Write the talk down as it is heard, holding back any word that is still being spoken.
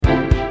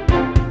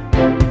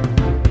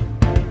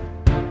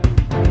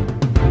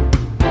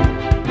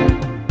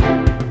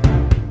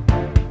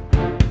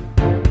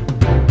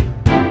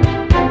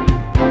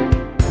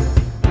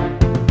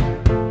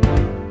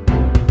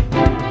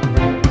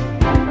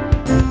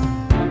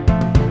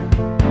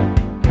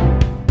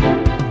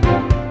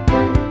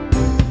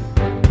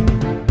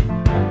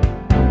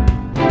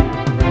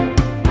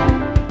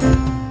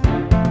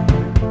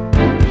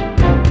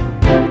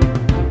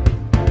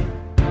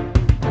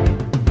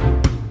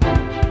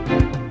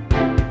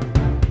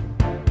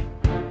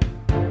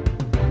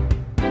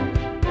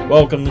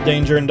Welcome to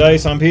Danger and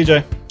Dice. I'm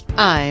PJ.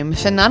 I'm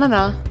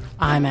Shananana.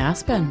 I'm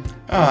Aspen.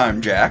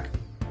 I'm Jack.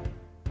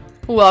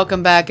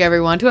 Welcome back,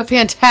 everyone, to a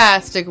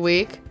fantastic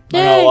week. I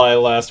know why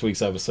last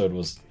week's episode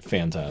was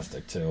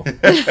fantastic, too.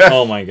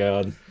 Oh my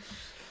god.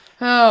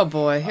 Oh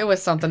boy, it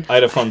was something. I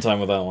had a fun time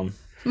with that one.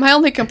 My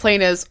only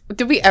complaint is,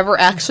 did we ever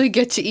actually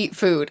get to eat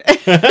food?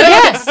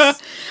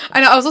 Yes. I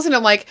know, I was listening to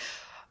him like,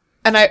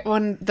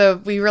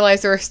 and we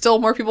realized there were still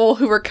more people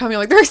who were coming,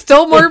 like, there are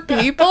still more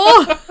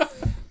people?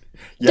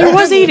 Yes. There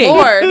was eating.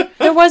 Lord.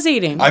 There was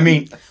eating. I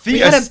mean, We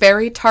had a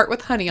berry tart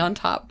with honey on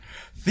top.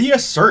 Thea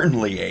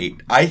certainly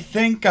ate. I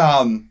think, Hugh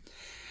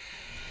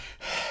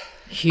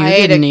I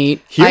ate didn't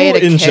eat. Hugh I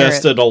ate a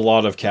ingested a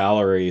lot of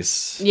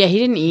calories. Yeah, he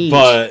didn't eat.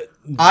 But,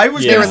 I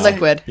was They yeah. were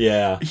liquid.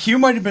 Yeah. Hugh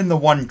might have been the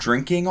one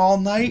drinking all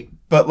night,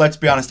 but let's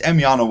be honest,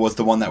 Emiana was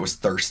the one that was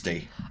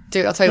thirsty.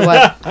 Dude, I'll tell you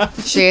what,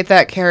 she ate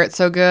that carrot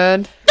so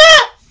good.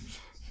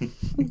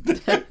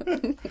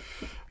 And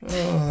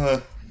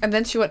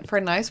then she went for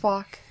a nice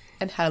walk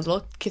and had a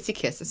little kissy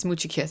kiss, a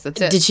smoochy kiss.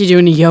 That's it. Did she do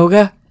any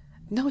yoga?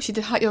 No, she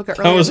did hot yoga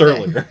earlier. That was today.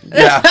 earlier.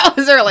 Yeah. That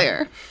was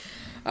earlier.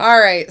 All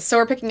right,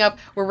 so we're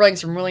rolling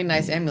some really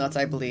nice amulets,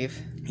 I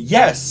believe.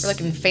 Yes. We're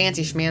looking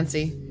fancy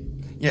schmancy.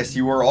 Yes,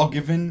 you were all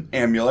given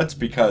amulets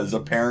because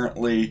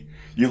apparently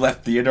you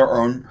left Thea to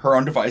her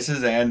own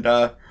devices and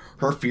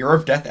her fear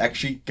of death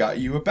actually got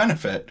you a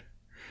benefit.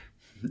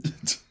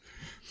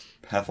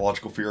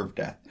 Pathological fear of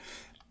death.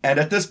 And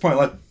at this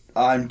point,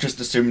 I'm just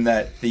assuming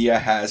that Thea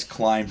has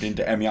climbed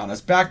into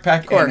Emiana's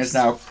backpack and is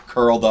now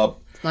curled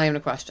up, It's not even a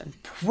question.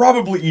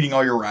 probably eating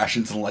all your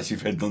rations unless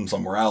you've hid them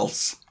somewhere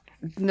else.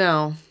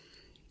 No.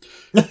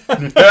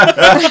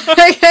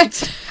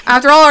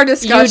 After all our You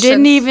discussions.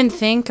 didn't even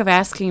think of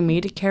asking me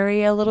to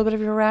carry a little bit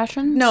of your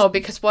rations? No,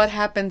 because what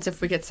happens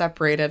if we get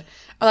separated?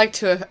 I like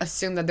to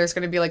assume that there's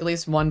going to be like at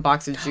least one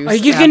box of juice. Are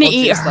you going to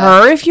eat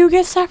her if you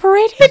get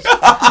separated?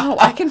 No,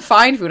 I can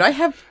find food. I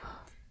have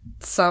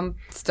some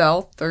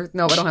stealth.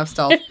 No, I don't have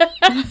stealth. That's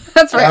right.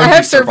 That would I be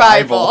have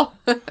survival.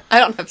 I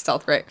don't have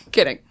stealth, right?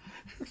 Kidding.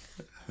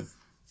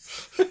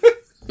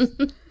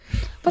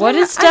 What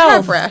is I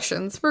have stealth?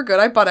 rations. We're good.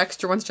 I bought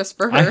extra ones just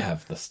for her. I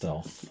have the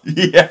stealth.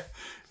 Yeah.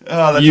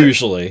 Oh, that's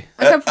Usually.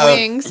 I have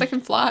wings. I can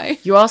fly.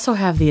 You also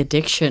have the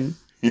addiction.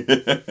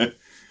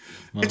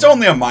 It's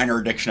only a minor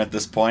addiction at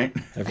this point.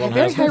 Everyone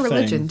Very has high their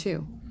religion, thing.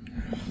 too.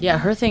 Yeah,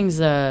 her thing's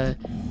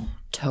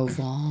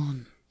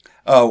Tovon.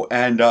 Oh,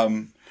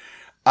 and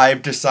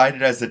I've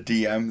decided as a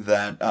DM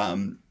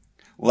that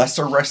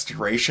lesser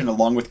restoration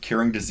along with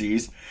curing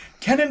disease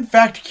can in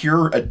fact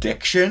cure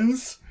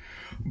addictions,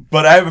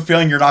 but I have a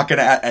feeling you're not going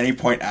to at any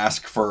point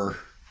ask for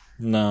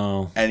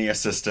No. any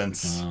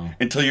assistance No.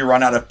 until you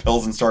run out of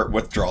pills and start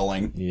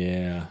withdrawing.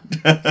 Yeah.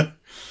 I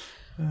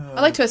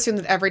like to assume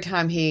that every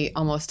time he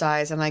almost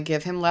dies and I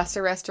give him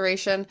lesser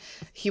restoration,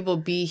 he will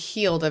be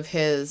healed of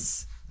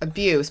his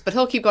abuse, but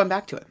he'll keep going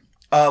back to it.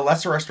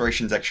 Lesser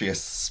restoration is actually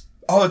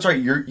oh, that's right.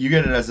 You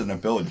get it as an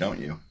ability, don't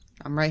you?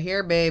 I'm right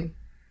here, babe.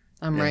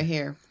 I'm right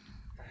here.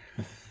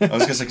 I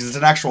was going to say, because it's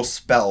an actual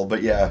spell,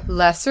 but yeah.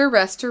 Lesser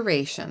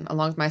restoration,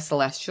 along with my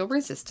celestial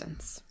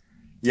resistance.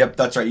 Yep,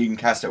 that's right. You can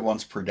cast it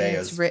once per day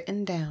It's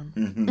written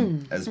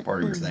down. as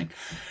part of your thing.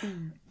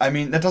 I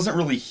mean, that doesn't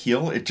really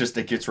heal. It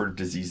gets rid of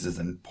diseases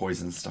and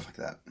poisons, stuff like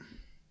that.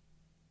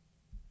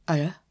 Oh,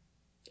 yeah?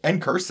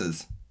 And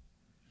curses.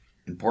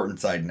 Important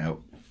side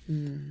note.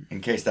 In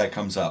case that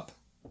comes up.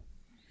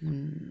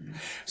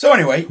 So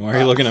anyway. Why are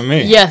you looking at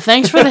me? Yeah,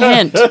 thanks for the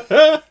hint.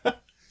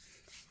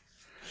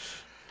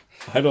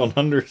 I don't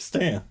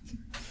understand.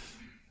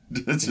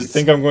 It's You just,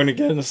 think I'm going to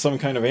get into some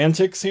kind of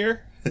antics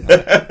here?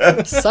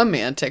 Some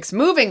antics.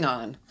 Moving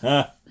on.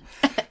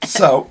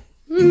 so,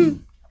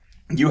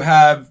 you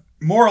have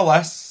more or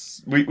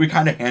less, we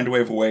kind of hand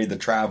wave away the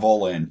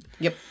travel and...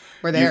 Yep.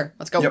 We're there.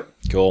 Let's go. Yep.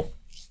 Cool.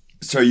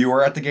 So you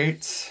are at the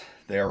gates.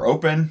 They are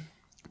open.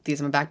 These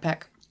in my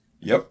backpack.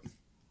 Yep.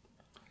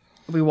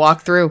 We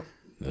walk through.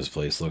 This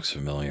place looks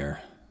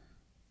familiar.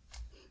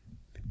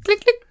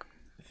 Click,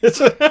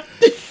 click.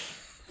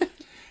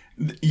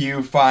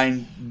 You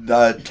find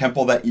the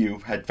temple that you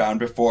had found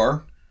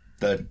before,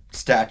 the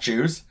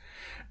statues,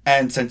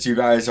 and since you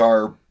guys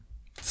are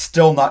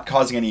still not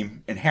causing any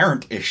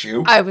inherent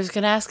issue, I was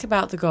going to ask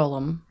about the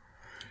golem.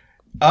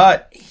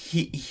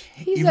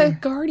 He's a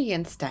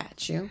guardian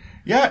statue.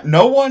 yeah,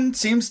 no one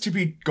seems to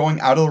be going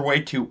out of their way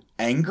to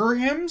anger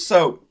him,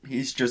 so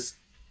he's just...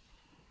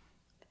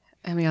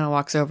 Emiana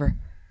walks over.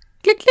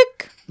 Click,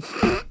 click.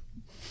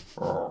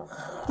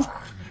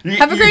 You-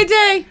 Have a you- great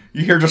day.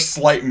 You hear just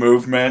slight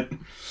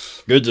movement.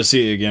 Good to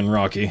see you again,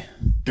 Rocky.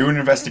 Do an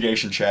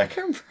investigation check.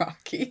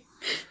 Rocky.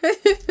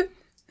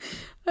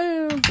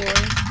 Oh, boy.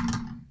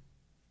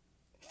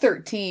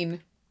 13.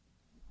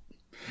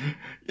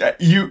 Yeah,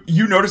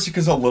 you notice it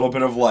because a little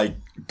bit of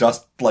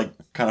dust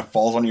kind of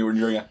falls on you when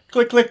you're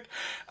click click,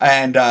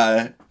 and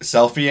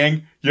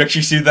selfieing. You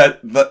actually see that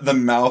the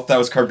mouth that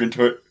was carved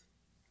into it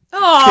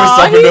twists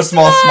up into a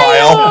small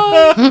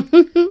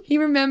smile. He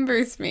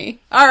remembers me.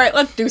 All right,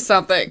 let's do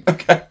something.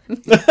 Okay.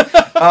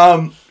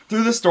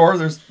 Through this door,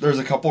 there's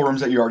a couple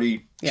rooms that you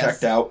already Yes.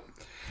 checked out.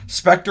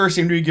 Spectre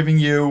seem to be giving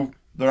you...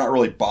 They're not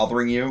really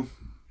bothering you,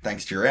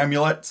 thanks to your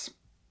amulets.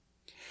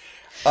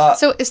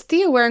 So is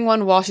Thea wearing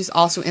one while she's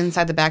also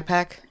inside the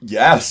backpack?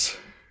 Yes.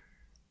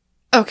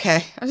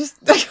 Okay.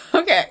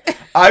 Okay.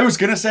 I was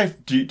going to say,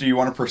 do you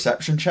want a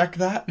perception check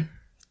that?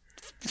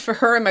 For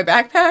her in my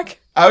backpack?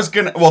 I was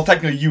going to... Well,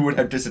 technically you would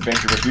have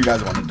disadvantage if you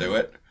guys want to do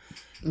it.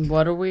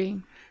 What are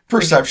we?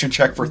 Perception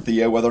check for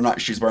Thea, whether or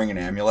not she's wearing an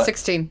amulet.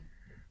 16.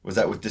 Was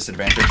that with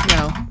disadvantage?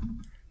 No.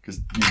 Because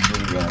you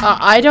really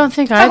I don't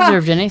think I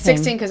observed anything.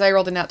 16 because I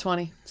rolled a nat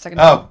 20. Second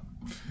time. Oh.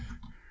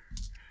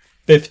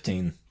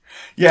 15.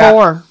 Yeah.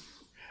 4.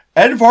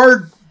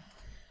 Edvard,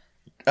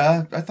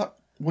 I thought,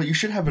 well, you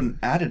should have an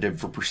additive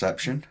for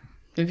perception.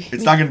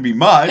 It's not going to be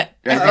much.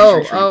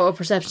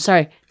 Perception.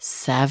 Sorry.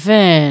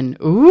 7.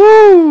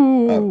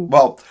 Ooh.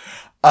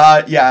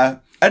 Yeah.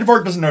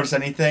 Edvard doesn't notice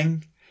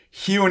anything.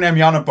 Hugh and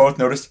Amiana both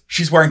notice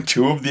she's wearing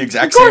 2 of the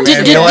exact same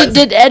amulets.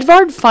 Did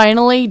Edvard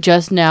finally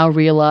just now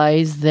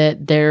realize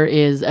that there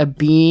is a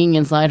being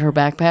inside her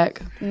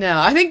backpack? No,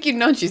 I think you'd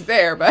known she's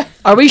there, but...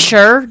 Are we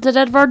sure that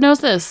Edvard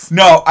knows this?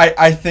 No,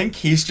 I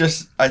think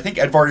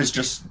Edvard is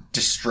just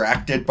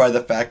distracted by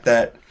the fact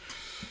that,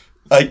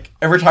 like,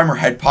 every time her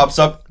head pops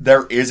up,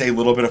 there is a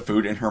little bit of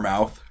food in her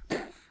mouth.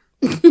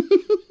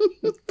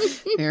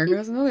 There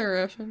goes another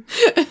ration.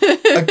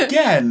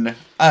 Again,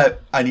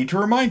 I need to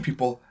remind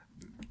people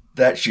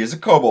that she is a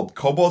kobold.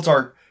 Kobolds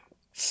are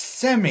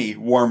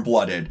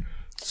semi-warm-blooded.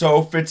 So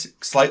if it's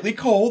slightly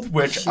cold,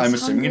 which I'm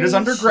assuming it is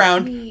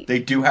underground, they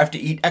do have to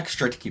eat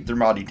extra to keep their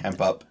body temp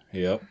up.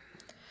 Yep.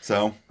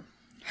 So...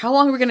 How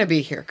long are we going to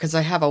be here? Because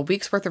I have a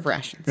week's worth of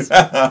rations. So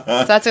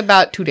that's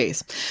about 2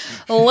 days.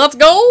 Let's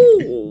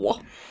go!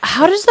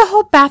 How does the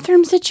whole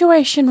bathroom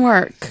situation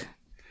work?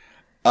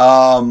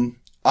 I'm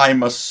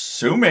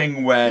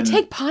assuming when...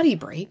 Take potty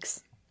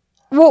breaks.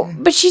 Well,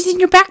 but she's in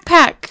your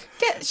backpack.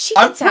 Yeah, she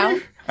gets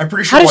out. I'm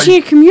pretty sure... How does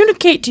she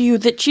communicate to you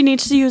that she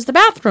needs to use the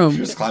bathroom? She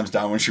just climbs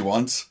down when she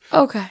wants.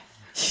 Okay. I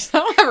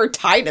don't have her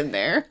tied in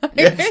there.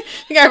 Think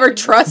I have her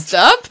trussed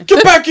up?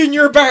 Get back in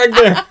your bag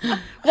there.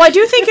 Well, I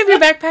do think of your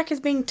backpack as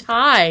being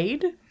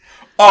tied.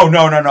 Oh,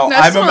 no. No,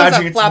 I'm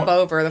imagining it's flap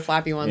over, the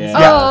flappy ones. Yeah.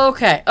 Oh,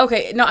 okay.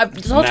 Okay. No,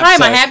 this whole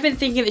time I Knapsack. have been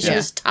thinking that she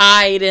was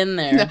tied in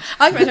there. No,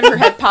 I like imagine her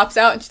head pops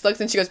out and she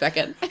looks and she goes back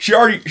in.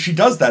 She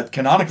does that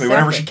canonically.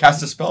 Whenever Exactly. she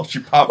casts a spell, she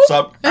pops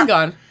up, And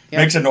gone. Yep.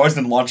 makes a noise,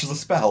 and launches a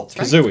spell.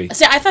 Kazooie.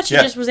 See, I thought she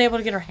Yeah. just was able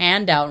to get her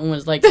hand out and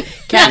was like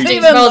casting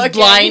Even spells looking.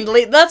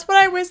 blindly. That's what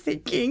I was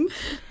thinking.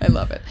 I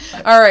love it.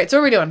 All right, so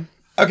what are we doing?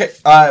 Okay,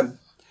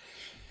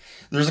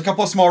 there's a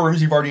couple of small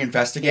rooms you've already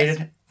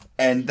investigated,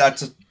 and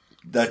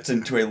that's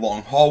into a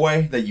long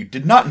hallway that you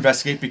did not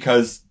investigate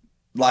because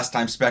last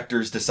time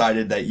Spectres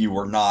decided that you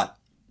were not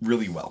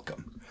really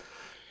welcome.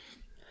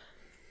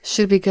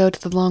 Should we go to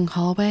the long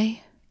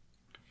hallway?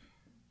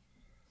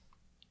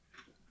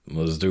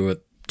 Let's do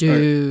it.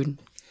 Dude.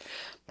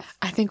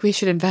 I think we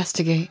should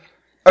investigate.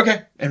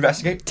 Okay,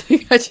 investigate.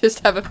 I just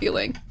have a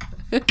feeling.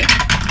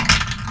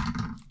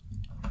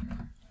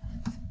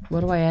 What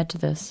do I add to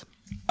this?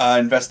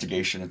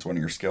 Investigation, it's one of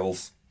your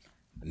skills.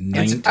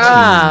 19.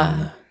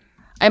 I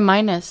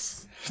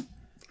minus.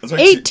 That's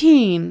right,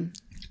 18.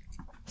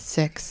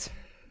 6.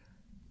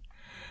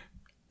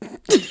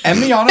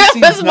 Emiana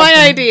seems That's my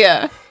nothing-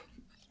 idea.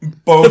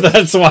 Both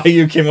That's why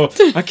you came up.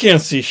 I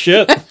can't see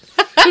shit.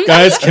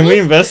 Guys, can we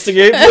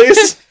investigate,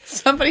 please?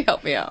 Somebody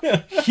help me out.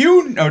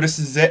 Hugh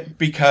notices it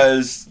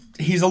because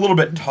he's a little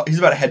bit he's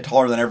about a head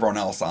taller than everyone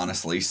else,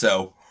 honestly.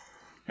 So,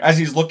 as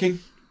he's looking,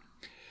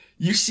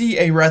 you see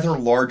a rather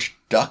large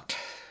duct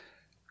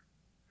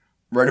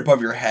right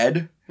above your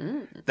head.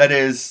 That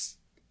is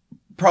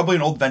probably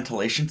an old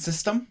ventilation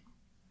system.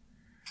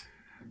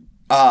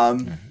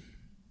 Right.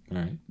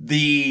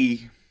 The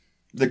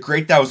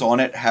grate that was on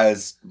it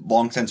has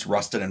long since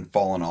rusted and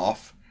fallen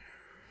off.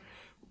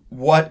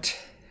 What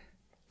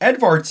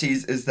Edvard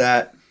sees is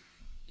that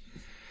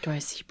Do I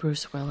see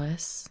Bruce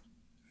Willis?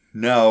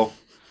 no.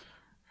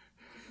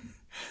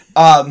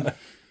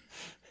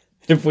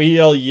 If we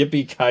yell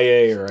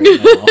yippee-ki-yay right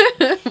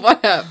now,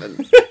 What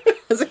happens?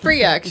 It's a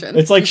free action.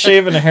 it's like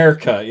shaving a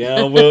haircut, you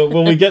know?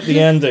 Will we get the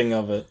ending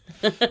of it?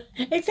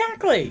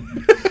 Exactly.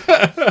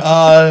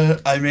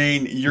 I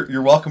mean,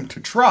 you're welcome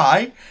to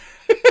try.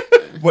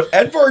 What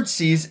Edvard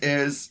sees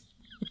is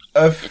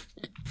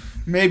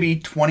maybe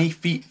 20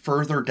 feet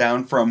further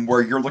down from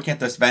where you're looking at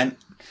this vent.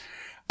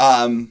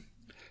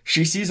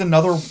 She sees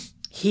another...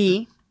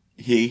 He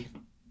He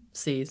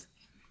sees.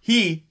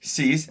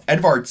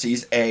 Edvard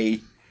sees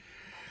a...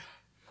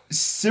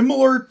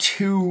 Similar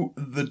to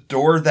the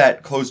door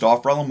that closed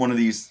off Realm, one of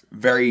these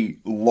very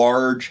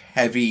large,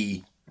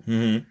 heavy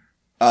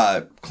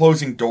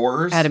closing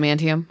doors.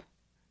 Adamantium.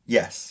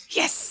 Yes.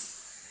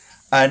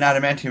 Yes! An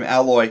adamantium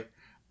alloy.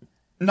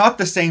 Not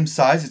the same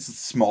size, it's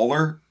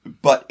smaller,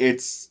 but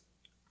it's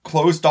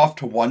closed off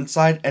to one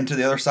side, and to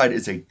the other side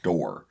is a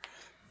door.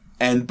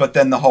 But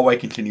then the hallway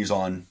continues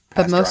on.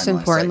 But past most your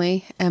line of sight.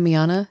 importantly,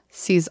 Emiana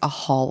sees a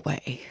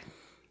hallway.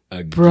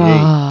 A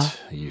Bruh.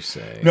 gate, you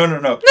say? No.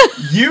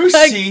 You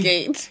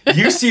Gate.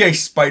 you see a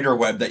spider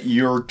web that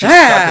you're just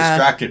got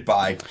distracted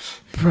by.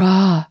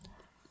 Bruh.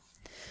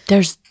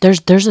 There's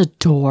a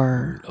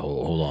door. Oh,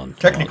 hold on.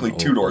 Technically,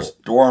 two doors.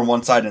 Door on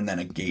one side and then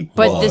a gate.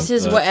 But Well, this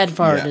is what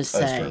Edvard yeah, is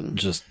that's true. saying.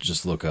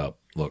 Just look up.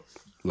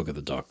 Look at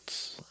the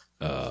ducts.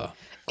 Ew!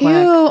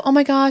 Oh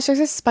my gosh, there's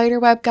a spider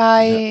web,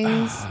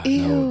 guys.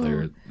 Ew.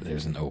 No,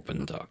 there's an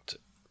open duct.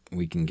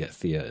 We can get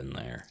Thea in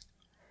there,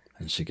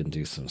 and she can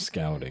do some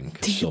scouting.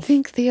 Do you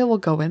think Thea will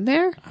go in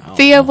there? don't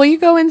Thea, know. will you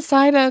go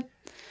inside a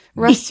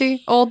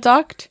rusty old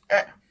duct?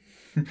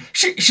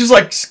 She's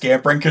like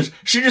scampering because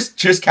she just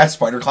cast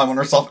spider climb on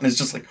herself and is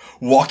just like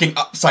walking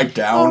upside Oh,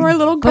 down. our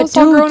little But girl's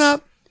all grown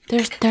up.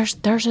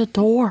 there's a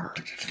door.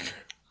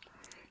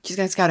 She's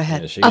gonna scout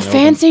ahead. Yeah, she A can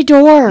fancy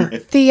door.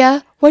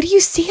 Thea, what do you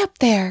see up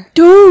there?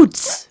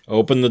 Dudes.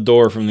 open the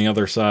door from the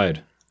other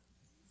side.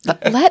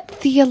 Let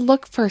Thea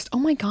look first. Oh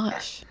my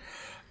gosh.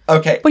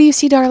 Okay. What do you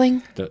see,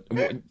 darling?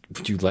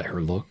 Would you let her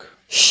look?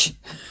 Shh.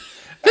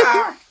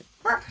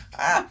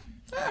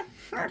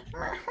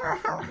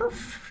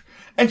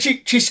 And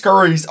she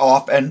scurries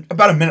off, and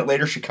about a minute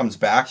later, she comes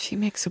back. She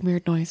makes some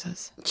weird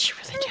noises. She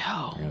really do.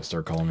 I'm gonna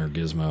start calling her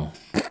Gizmo.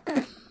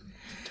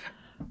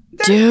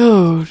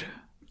 Dude.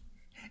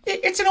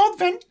 It's an old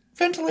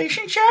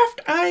ventilation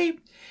shaft.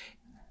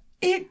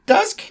 It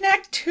does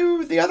connect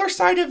to the other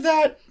side of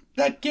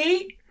that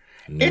gate.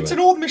 It's an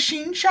old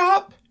machine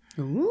shop.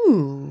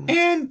 Ooh.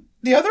 And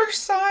the other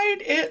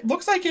side, it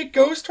looks like it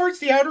goes towards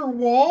the outer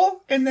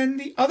wall. And then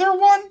the other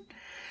one,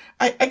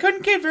 I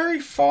couldn't get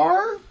very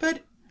far,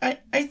 but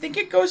I think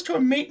it goes to a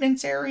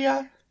maintenance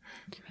area.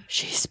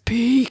 She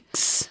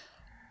speaks.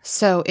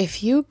 So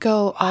if you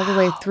go all the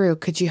way through,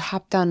 could you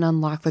hop down and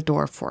unlock the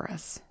door for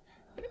us?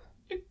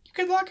 You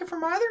could unlock it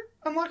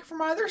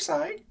from either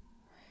side.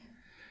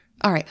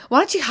 All right. Why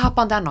don't you hop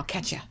on down and I'll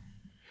catch you?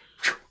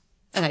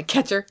 And I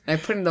catch her and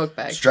I put her in the book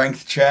bag.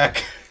 Strength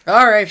check.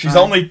 All right. She's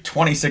fine. only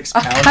 26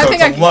 pounds, I so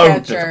think I it's a can low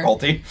catch her.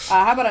 difficulty.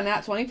 How about a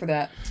nat 20 for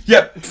that?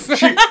 Yep.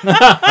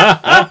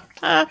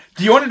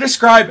 Do you want to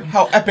describe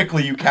how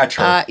epically you catch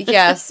her?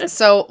 Yes.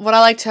 So what I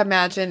like to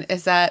imagine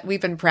is that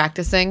we've been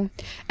practicing.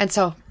 And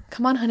so,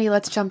 come on, honey,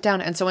 let's jump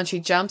down. And so when she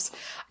jumps,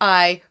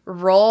 I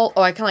roll.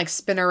 I kind of like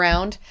spin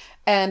around.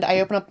 And I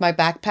open up my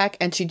backpack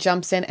and she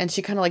jumps in and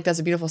she kind of like does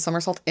a beautiful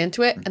somersault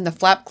into it. And the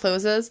flap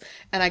closes.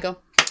 And I go,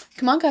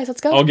 come on, guys,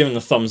 let's go. I'll give him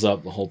the thumbs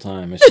up the whole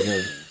time. And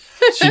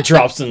she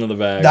drops into the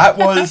bag.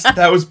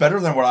 That was better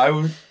than what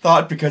I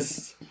thought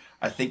because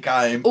I think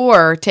I'm.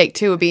 Or take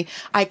two would be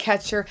I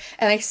catch her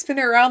and I spin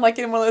her around like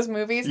in one of those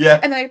movies. Yeah.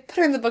 And then I put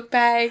her in the book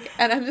bag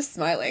and I'm just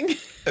smiling.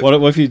 What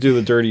if you do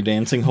the dirty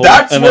dancing hold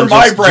That's and where then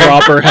my just brain-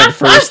 drop her head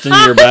first into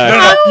your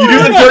bag? You do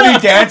the dirty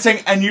dancing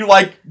and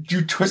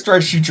you twist her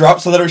as she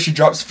drops so that she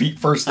drops feet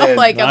first in.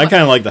 Like No, I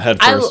kind of like the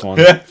head first one.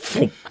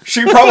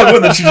 She probably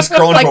would, then she just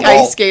curl into like a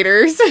ball. ice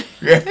skaters.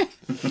 Yeah.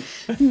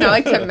 No, I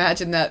like to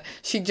imagine that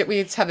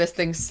we just have this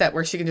thing set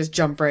where she can just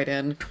jump right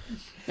in.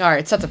 All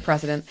right, sets a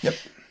precedent. Yep.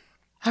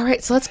 All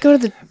right, so let's go to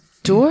the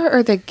door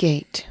or the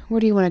gate. Where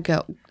do you want to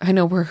go? I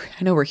know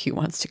where Hugh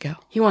wants to go.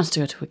 He wants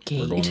to go to a We're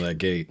gate. going to that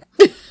gate.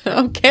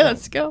 Okay,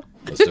 let's go.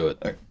 Let's do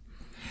it.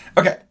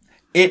 Okay.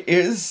 It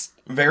is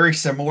very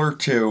similar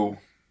to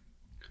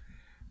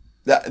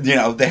that.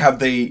 They have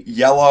the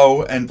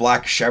yellow and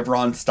black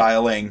chevron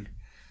styling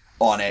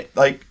on it.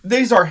 Like,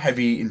 these are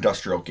heavy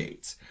industrial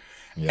gates.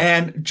 Yeah.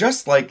 And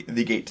just like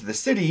the gate to the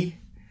city,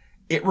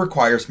 it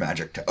requires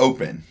magic to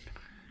open.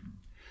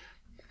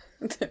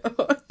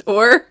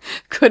 Or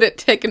could it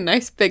take a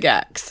nice big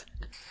axe?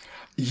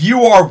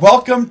 You are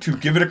welcome to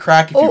give it a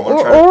crack if you want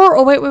to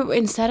try. Wait,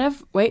 instead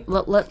of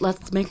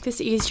let's make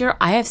this easier.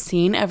 I have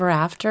seen Ever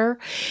After.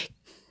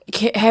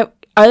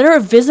 Are there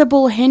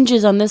visible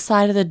hinges on this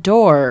side of the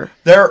door?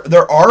 There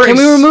are. Can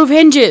we remove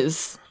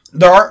hinges?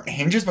 There aren't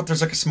hinges, but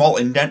there's like a small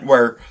indent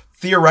where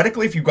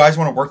theoretically, if you guys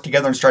want to work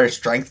together and try to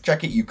strength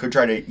check it, you could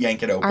try to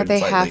yank it open. Are they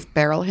slightly. half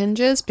barrel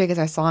hinges? Because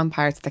I saw in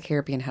Pirates of the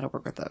Caribbean how to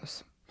work with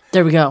those.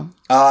 There we go.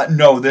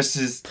 No, this.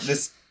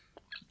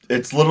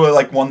 It's literally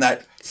like one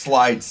that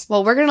slides.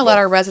 Well, we're gonna let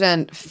our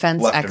resident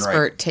fence left and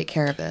expert take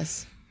care of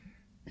this.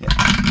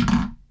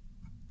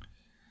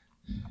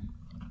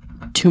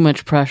 Too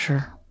much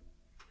pressure.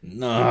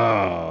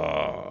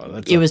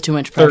 No. It was too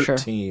much pressure.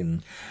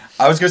 13.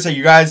 I was gonna say,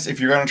 you guys, if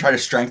you're gonna try to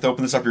strength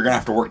open this up, you're gonna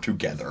have to work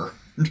together.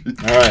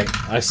 All right,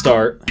 I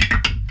start.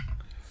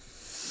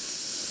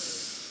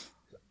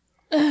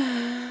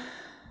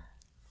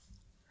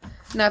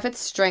 Now, if it's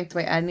strength, do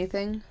I add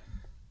anything?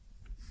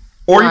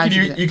 Or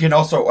Roger. you can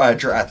also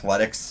add your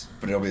athletics,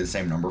 but it'll be the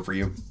same number for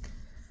you.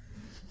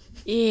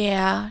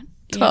 Yeah.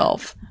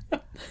 12.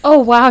 Oh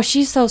wow,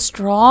 she's so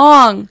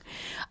strong.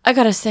 I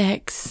got a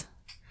 6.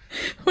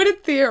 What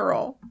did Thea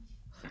roll?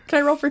 Can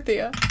I roll for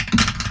Thea?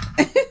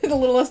 The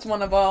littlest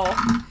one of all.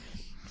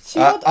 She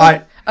rolled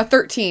a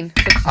 13.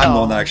 I'm the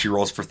one that actually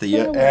rolls for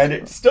Thea, and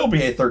it'd still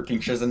be a 13.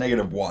 She has a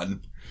 -1.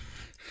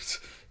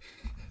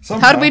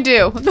 How did we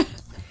do?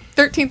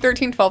 13,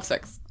 13, 12,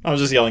 6. I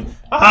was just yelling.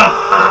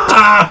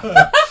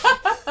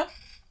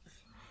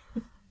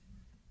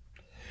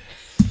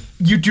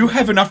 You do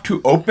have enough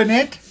to open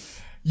it.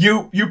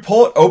 You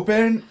pull it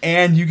open,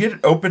 and you get it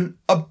open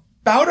about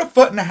 1.5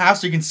 feet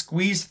so you can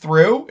squeeze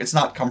through. It's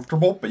not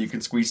comfortable, but you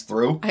can squeeze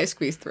through. I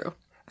squeeze through.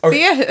 Okay.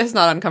 Thea is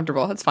not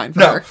uncomfortable. It's fine for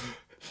No. her.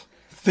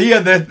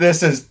 Thea,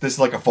 this is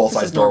like a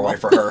full-size doorway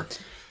for her.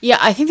 Yeah,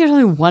 I think there's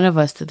only one of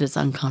us that it's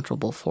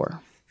uncomfortable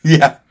for.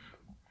 Yeah.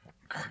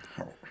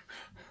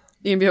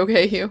 You gonna be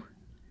okay, Hugh?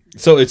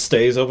 So it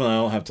stays open. I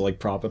don't have to like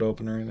prop it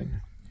open or anything.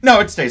 No,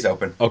 it stays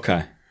open.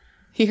 Okay.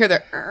 You hear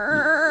the...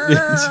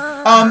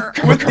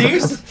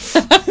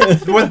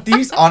 With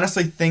these,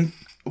 honestly, think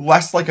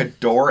less like a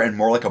door and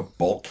more like a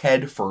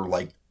bulkhead for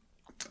like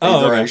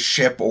either a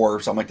ship or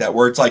something like that,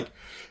 where it's like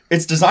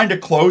it's designed to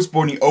close, but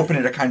when you open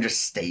it, it kind of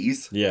just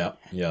stays. Yeah.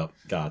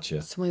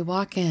 Gotcha. So when we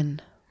walk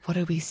in, what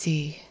do we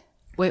see?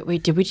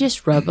 Wait, did we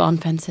just rub on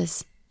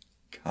fences?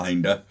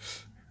 Kinda.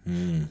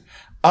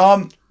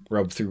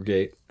 Rub through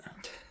gate.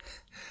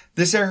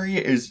 This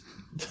area is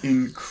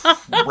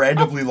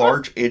incredibly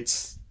large.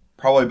 It's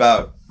probably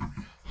about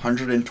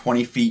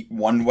 120 feet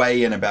one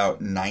way and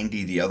about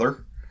 90 the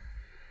other.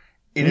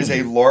 It is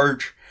a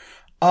large...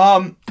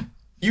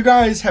 you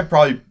guys have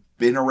probably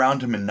been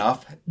around him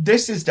enough.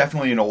 This is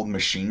definitely an old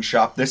machine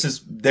shop.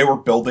 They were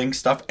building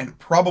stuff and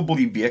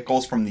probably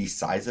vehicles from the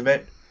size of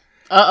it.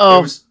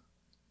 Uh-oh.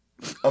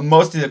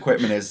 Most of the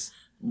equipment is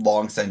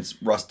long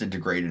since rusted,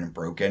 degraded, and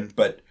broken,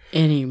 but...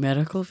 Any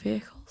medical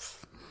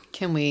vehicles?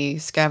 Can we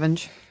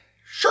scavenge?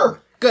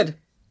 Sure. Good.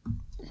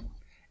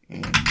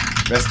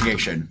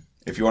 Investigation.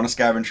 If you want to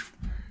scavenge...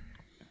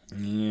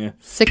 Yeah.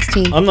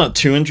 16. I'm not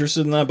too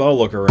interested in that, but I'll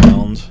look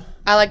around.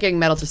 I like getting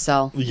metal to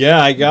sell.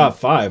 Yeah, I got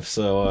 5,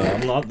 so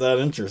I'm not that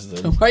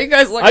interested. Why are you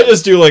guys looking? I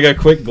just do like a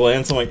quick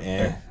glance. I'm like,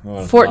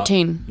 well,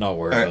 14. Not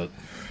worth Alright. it.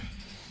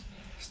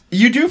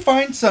 You do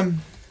find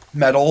some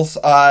metals,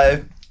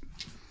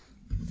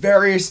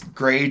 various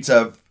grades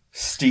of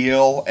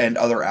steel and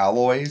other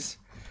alloys.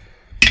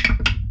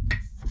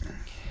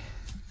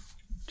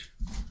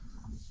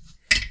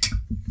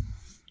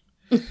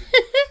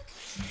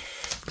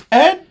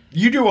 Ed,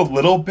 you do a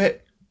little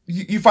bit.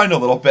 You find a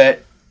little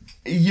bit.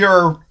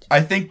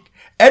 I think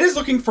Ed is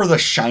looking for the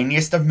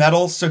shiniest of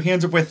metals, so he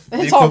ends up with...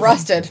 It's all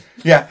rusted.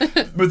 Yeah,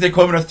 with the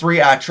equivalent of 3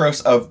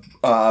 atros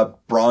of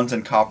bronze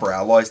and copper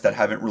alloys that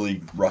haven't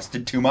really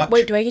rusted too much.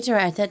 Wait, do I get to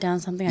write that down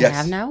something Yes. I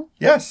have now?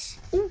 Yes.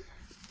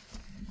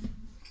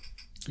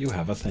 You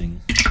have a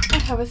thing. I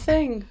have a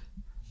thing.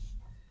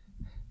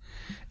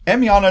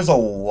 Emiana's a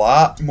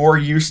lot more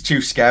used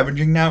to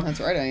scavenging now. That's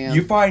right, I am.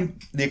 You find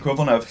the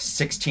equivalent of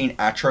 16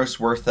 atros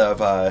worth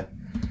of...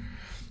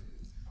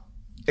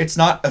 It's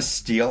not a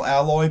steel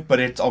alloy, but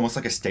it's almost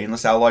like a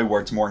stainless alloy where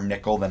it's more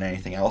nickel than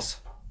anything else.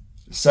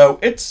 So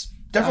it's I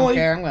definitely...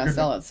 don't care. I'm going to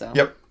sell it, so.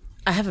 Yep.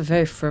 I have a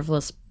very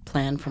frivolous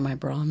plan for my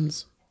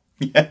bronze.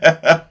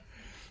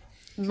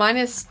 Mine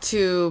is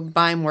to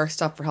buy more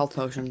stuff for health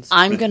potions.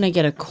 I'm going to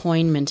get a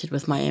coin minted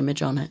with my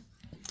image on it.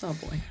 Oh,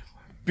 boy.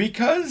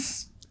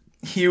 Because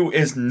Hugh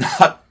is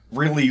not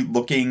really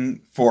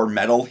looking for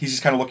metal, he's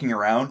just kind of looking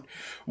around.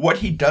 What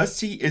he does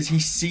see is he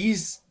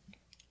sees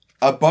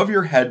above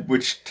your head,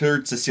 which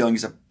towards the ceiling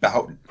is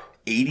about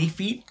 80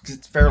 feet, because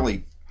it's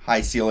fairly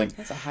high ceiling.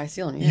 That's a high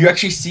ceiling, yeah. You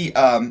actually see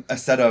a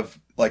set of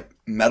like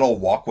metal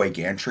walkway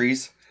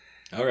gantries.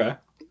 Okay.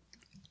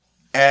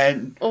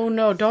 And Oh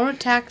no, don't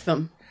attack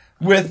them.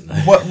 with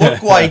what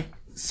look like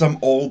some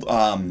old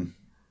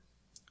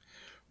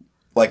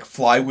like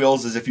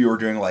flywheels, as if you were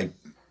doing like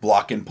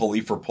block and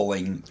pulley for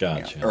pulling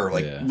Gotcha. or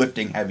like Yeah.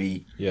 lifting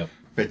heavy Yep.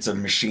 bits of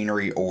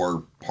machinery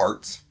or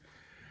parts.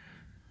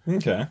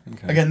 Okay.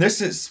 Again,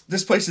 this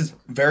place is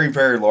very,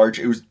 very large.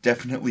 It was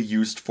definitely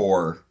used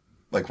for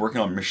like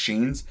working on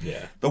machines.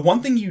 Yeah. The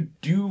one thing you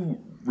do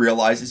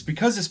realize is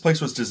because this place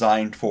was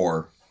designed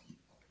for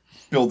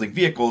building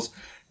vehicles,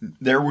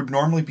 there would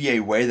normally be a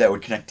way that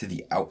would connect to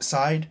the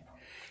outside.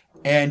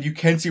 And you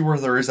can see where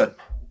there is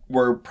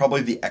where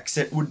probably the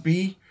exit would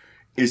be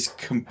is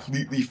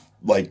completely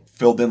like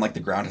filled in, like the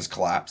ground has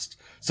collapsed.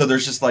 So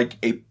there's just like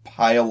a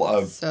pile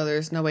of... So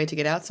there's no way to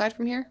get outside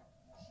from here?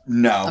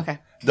 No. Okay.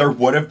 There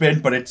would have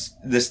been, but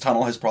this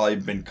tunnel has probably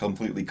been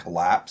completely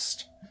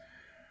collapsed.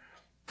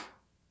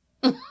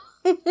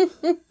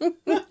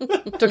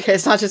 It's okay,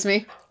 it's not just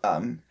me.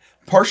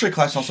 Partially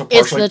collapsed, also It's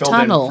partially the filled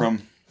tunnel. in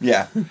from...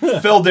 Yeah.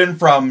 Filled in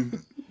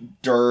from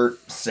dirt,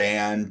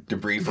 sand,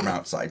 debris from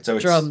outside. So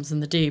it's... Drums in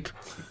the deep.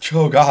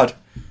 Oh, God.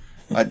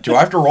 Do I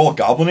have to roll a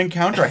goblin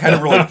encounter? I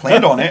hadn't really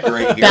planned on it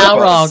right here.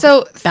 Balrog.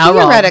 So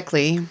Balrog.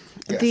 theoretically,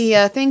 Yes.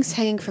 the things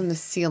hanging from the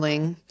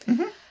ceiling,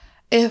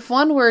 if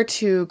one were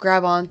to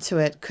grab onto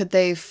it, could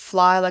they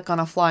fly like on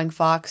a flying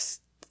fox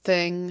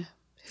thing?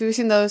 Have you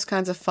seen those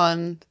kinds of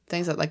fun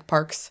things at like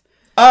parks?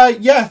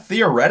 Yeah,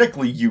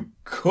 theoretically you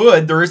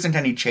could. There isn't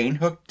any chain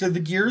hook to the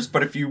gears,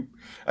 but if you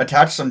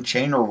attach some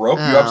chain or rope,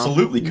 you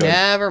absolutely could.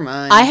 Never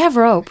mind. I have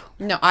rope.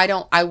 No, I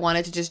don't. I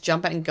wanted to just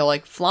jump out and go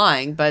like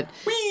flying, but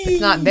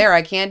it's not there.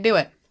 I can't do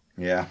it.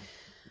 Yeah.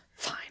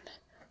 Fine.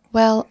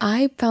 Well,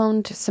 I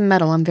found some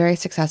metal. I'm very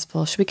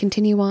successful. Should we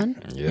continue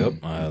on? Yep.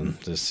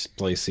 This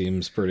place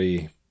seems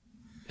pretty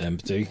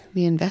empty.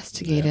 We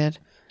investigated.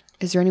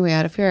 Is there any way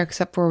out of here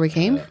except for where we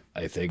came?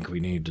 I think we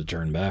need to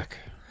turn back.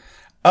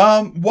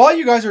 While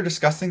you guys are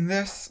discussing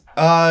this,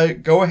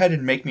 go ahead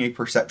and make me a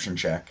perception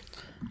check.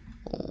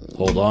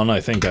 Hold on, I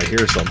think I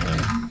hear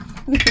something.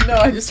 No,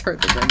 I just heard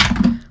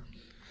the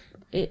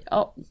thing.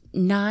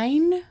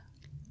 9?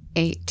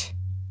 8.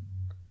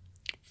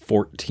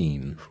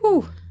 14.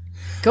 Whew.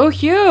 Go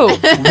Hugh!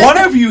 One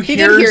of you He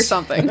did hear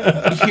something.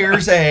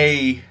 hears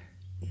a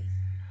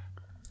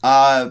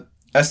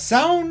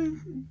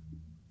sound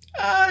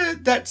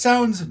that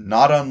sounds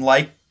not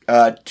unlike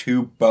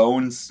two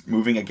bones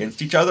moving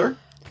against each other.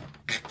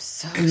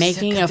 So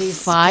Making sick of a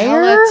these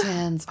fire?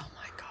 skeletons. Oh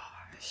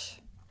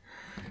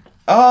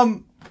my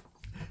gosh.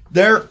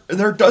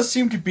 There does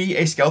seem to be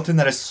a skeleton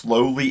that is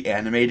slowly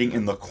animating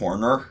in the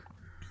corner.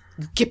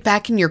 Get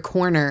back in your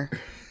corner.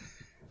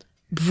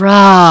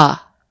 Bruh.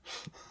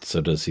 So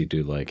does he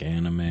do like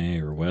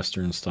anime or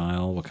Western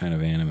style? What kind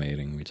of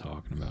animating are we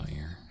talking about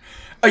here?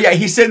 Oh yeah,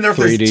 he's sitting there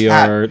with 3D his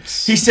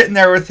arts. He's sitting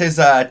there with his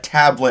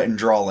tablet and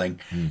drawing.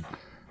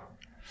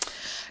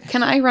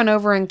 Can I run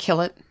over and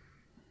kill it?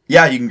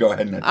 Yeah, you can go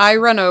ahead and. I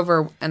run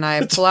over and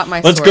I pull out my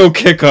Let's sword. go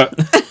kick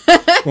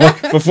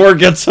it before it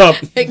gets up.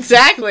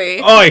 Exactly.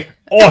 Oi!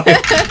 Oi!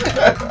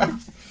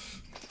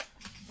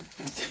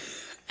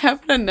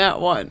 Happened in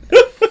that one.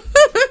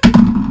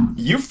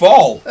 You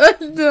fall.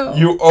 No.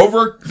 You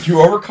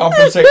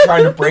overcompensate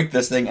trying to break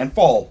this thing and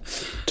fall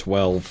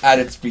 12. at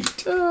its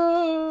feet.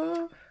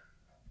 At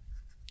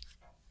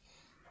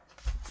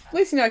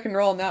least you know I can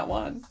roll in that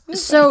one.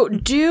 So,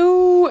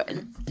 do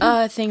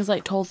things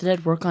like Toll the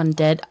Dead work on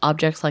dead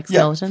objects like Yeah.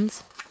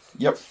 skeletons?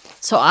 Yep.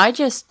 So I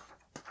just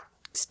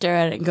stare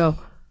at it and go,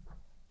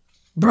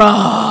 bruh.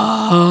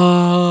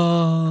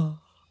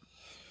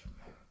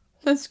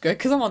 That's good,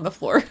 because I'm on the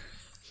floor.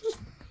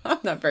 I'm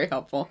not very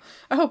helpful.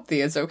 I hope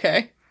Thea's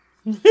okay.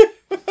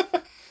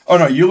 Oh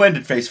no, you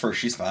landed face first.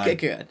 She's fine. Okay,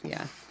 good,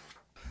 yeah.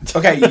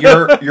 Okay,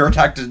 your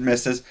attack just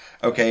misses.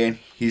 Okay, and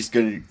you're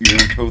gonna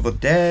Toll the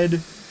Dead.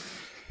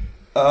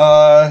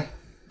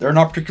 They're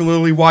not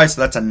particularly wise,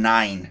 so that's a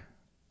 9.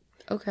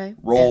 Okay.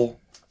 Roll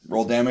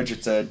damage.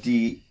 It's a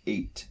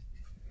D8.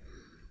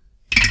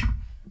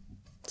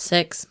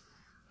 6.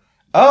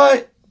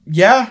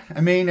 Yeah.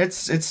 I mean,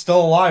 it's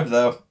still alive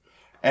though.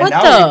 And What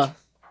now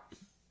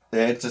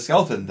it's a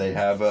skeleton. They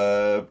have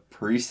a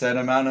preset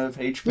amount of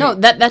HP. No,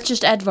 that's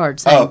just Edvard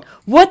saying, Oh.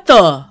 what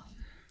the?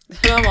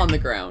 I'm on the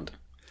ground.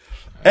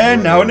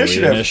 And now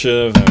initiative.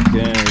 Initiative.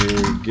 Okay,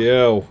 here we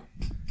go.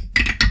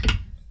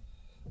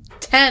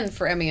 10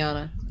 for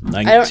Emiana.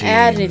 19. I don't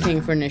add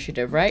anything for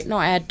initiative, right? No,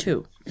 I add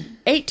 2.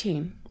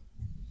 18.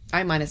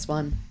 I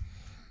 -1.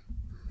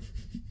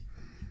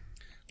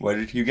 What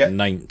did you get?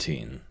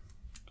 19.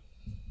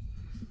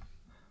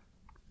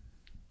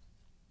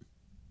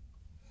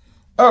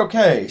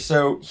 Okay,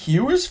 so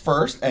Hugh is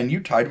first, and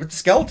you tied with the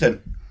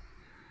skeleton.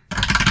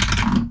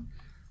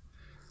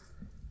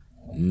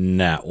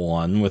 Nat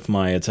 1 with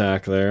my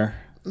attack there.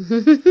 I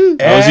And,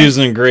 was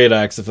using a great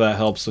axe if that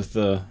helps with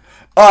the...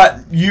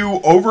 you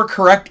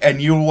overcorrect,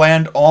 and you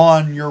land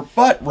on your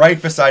butt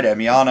right beside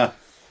Emiana.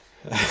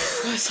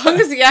 As long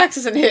as the axe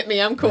doesn't hit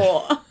me, I'm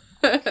cool.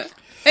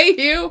 Hey,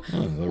 Hugh.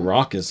 Oh, the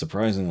rock is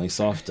surprisingly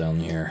soft down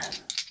here.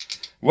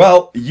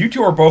 Well, you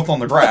two are both on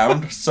the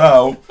ground,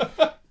 so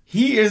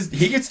he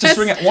gets to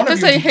swing at one of I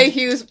you. say, hey,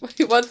 Hugh,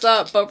 what's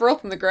up? But we're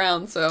both on the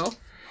ground, so.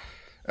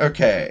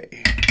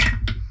 Okay.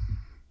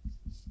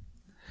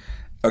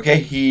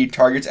 Okay, he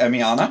targets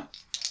Emiana.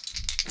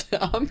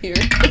 I'm here.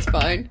 It's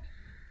fine.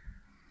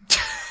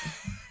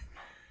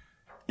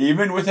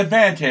 Even with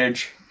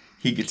advantage,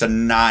 he gets a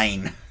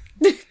 9.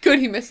 Good,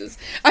 he misses.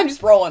 I'm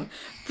just rolling.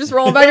 Just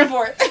rolling back and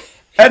forth.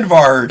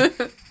 Edvard.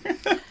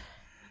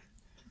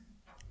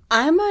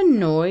 I'm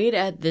annoyed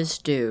at this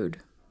dude.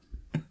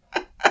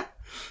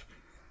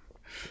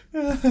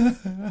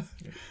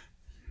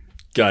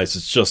 Guys,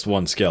 it's just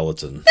one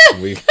skeleton.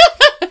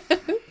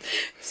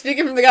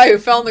 Speaking from the guy who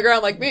fell on the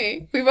ground like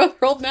me, we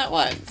both rolled nat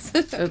ones.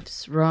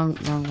 Oops, wrong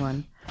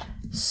one.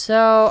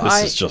 So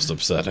This is just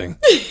upsetting.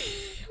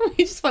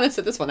 We just want to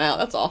sit this one out,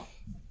 that's all.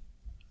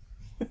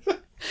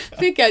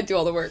 Make guy do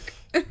all the work.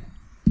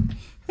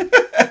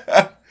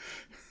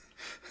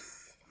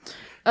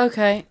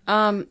 Okay,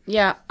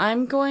 yeah,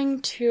 I'm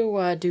going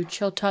to do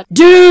chill touch.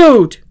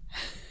 Dude!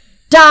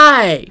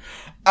 Die!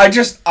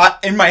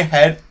 In my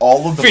head,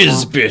 all of the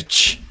Fizz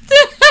bitch.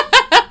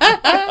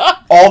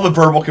 all the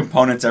verbal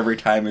components every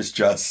time is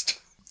just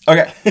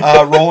okay.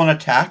 Roll an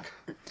attack.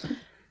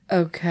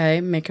 Okay,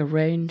 make a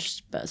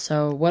range.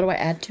 So what do I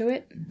add to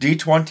it?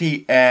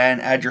 D20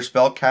 and add your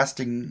spell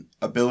casting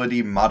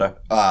ability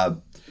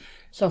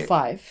So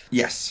 5.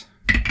 Yes.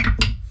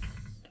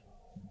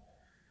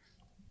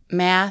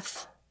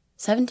 Math.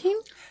 17?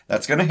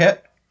 That's gonna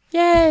hit.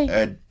 Yay!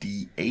 A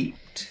D8.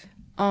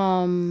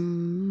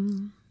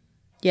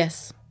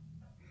 Yes.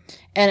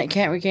 And it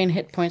can't regain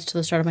hit points till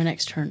the start of my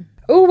next turn.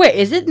 Oh, wait,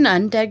 is it an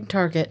undead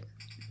target?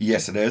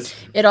 Yes, it is.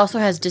 It also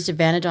has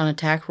disadvantage on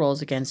attack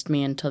rolls against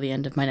me until the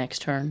end of my next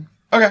turn.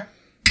 Okay.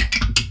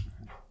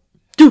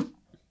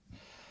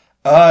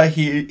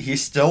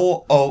 He's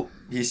still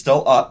He's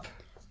still up.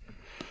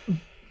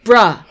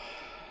 Bruh.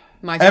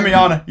 My turn.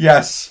 Emiana,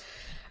 yes.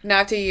 Now I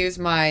have to use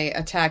my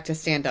attack to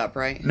stand up,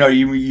 right? No,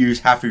 you use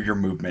half of your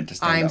movement to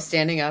stand I'm up.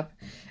 standing up.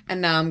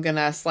 And now I'm going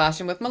to slash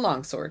him with my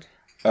longsword.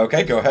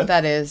 Okay, go ahead.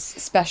 That is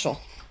special,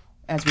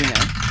 as we know.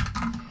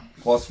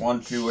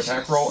 +1 to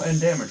attack roll and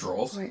damage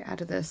rolls. What do I add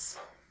to this?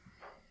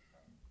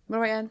 What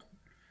do I add?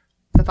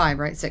 The 5,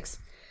 right? 6.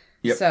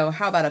 Yep. So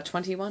how about a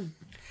 21?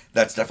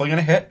 That's definitely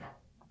going to hit.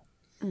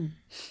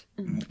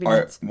 All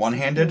right,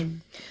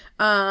 one-handed?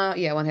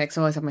 Yeah, one hit, because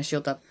I always have my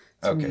shield up.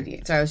 So Okay.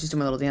 D8. Sorry, I was just doing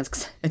my little dance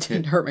because I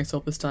didn't hurt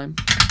myself this time.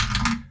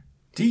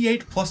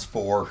 D8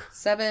 +4.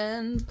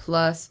 7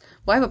 plus...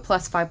 Well, I have a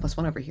 +5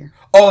 +1 over here.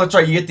 Oh, that's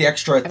right. You get the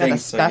extra I got thing. the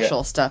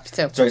special stuff,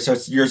 too. Sorry, so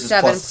it's, yours is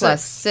 7 +6.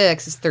 plus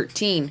 6 is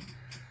 13.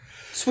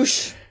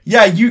 Swoosh.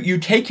 Yeah, you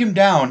take him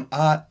down.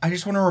 I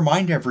just want to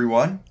remind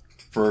everyone,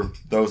 for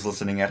those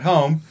listening at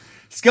home,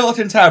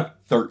 skeletons have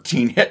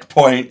 13 hit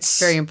points.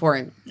 Very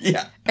important.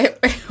 Yeah.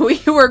 We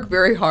work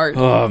very hard.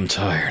 Oh, I'm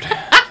tired.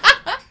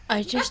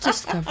 I just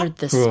discovered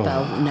this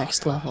spell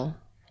next level.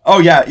 Oh,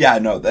 yeah,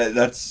 no,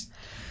 that's...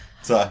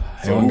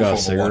 Anyone got a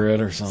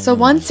cigarette or something? So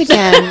once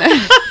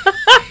again...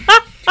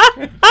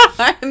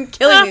 I'm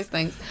killing these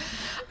things.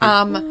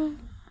 I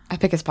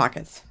pick his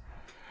pockets.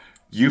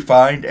 You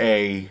find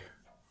a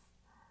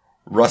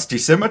rusty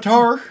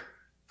scimitar,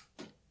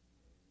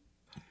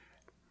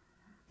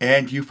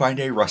 and you find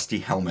a rusty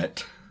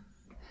helmet.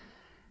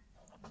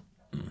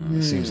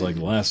 Seems like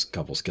the last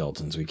couple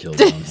skeletons we killed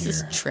down This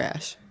is here.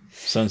 trash.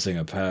 Sensing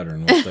a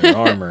pattern with their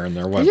armor and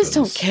their They weapons. just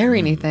don't carry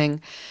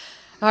anything.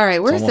 All right,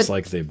 It's where's almost the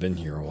like they've been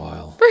here a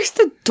while. where's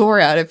the door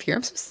out of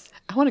here?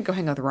 I want to go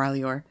hang out with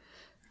Riley.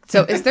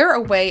 So, is there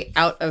a way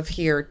out of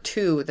here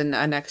to the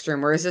next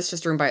room, or is this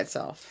just a room by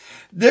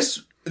itself?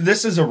 This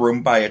is a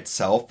room by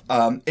itself.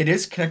 It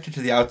is connected to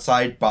the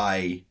outside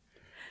by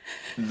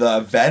the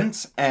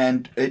vents,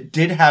 and it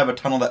did have a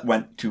tunnel that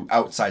went to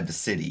outside the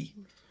city.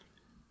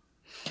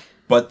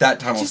 But that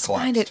I tunnel's just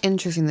collapsed. find it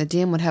interesting. The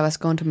DM would have us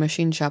go into a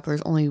machine shop.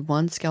 There's only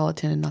one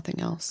skeleton and nothing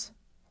else.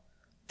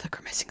 I feel like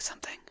we're missing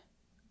something.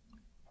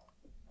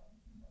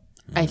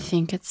 I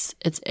think it's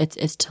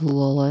to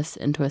lull us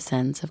into a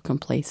sense of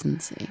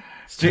complacency.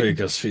 To make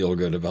us feel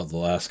good about the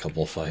last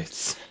couple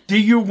fights. Do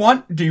you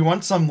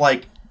want some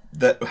like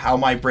how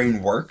my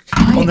brain worked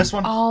on this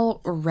one?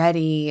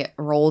 Already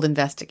rolled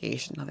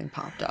investigation. Nothing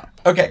popped up.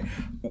 Okay,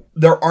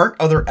 there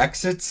aren't other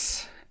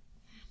exits,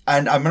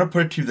 and I'm gonna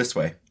put it to you this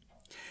way.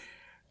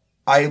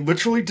 I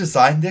literally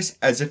designed this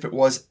as if it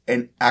was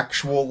an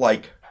actual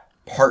like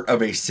part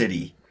of a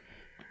city,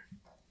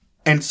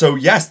 and so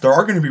yes, there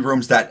are going to be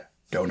rooms that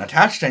don't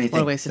attach to anything,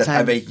 What a waste of that time.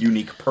 have a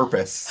unique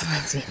purpose.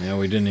 Yeah,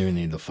 we didn't even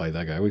need to fight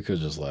that guy. We could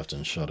have just left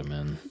and shut him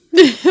in.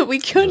 We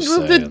couldn't Just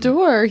move the saying.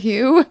 door,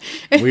 Hugh.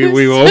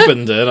 We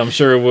opened it. I'm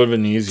sure it would have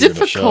been easier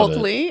to shut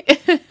it. Difficultly.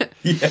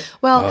 Yeah.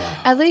 Well,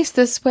 at least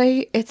this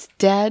way it's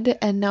dead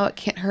and now it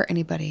can't hurt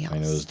anybody I mean,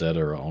 it was else.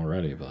 deader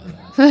already, but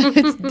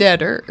It's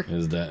deader.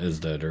 is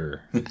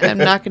deader. I'm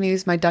not going to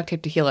use my duct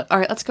tape to heal it. All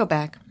right, let's go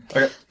back.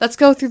 Okay, Let's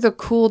go through the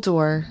cool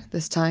door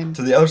this time.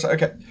 to the other side.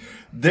 Okay,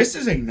 this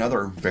is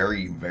another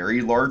very,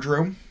 very large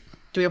room.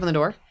 Do we open the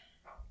door?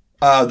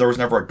 There was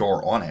never a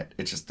door on it.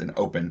 It's just an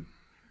open.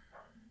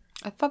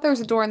 I thought there was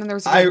a door and then there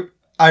was a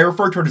I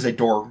refer to it as a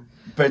door,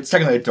 but it's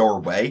technically a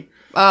doorway.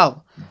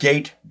 Oh.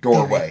 Gate, Very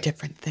doorway.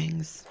 different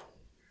things.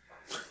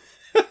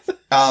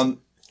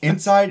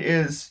 Inside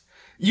is,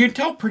 you can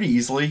tell pretty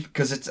easily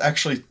because it's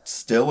actually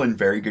still in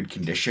very good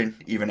condition,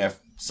 even if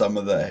some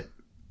of the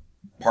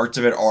parts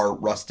of it are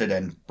rusted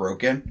and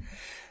broken.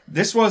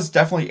 This was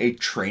definitely a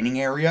training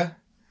area.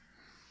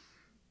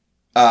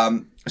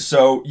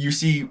 So you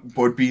see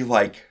would be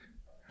like,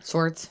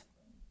 Swords.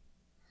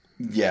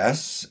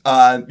 yes.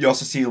 You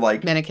also see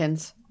like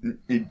Mannequins.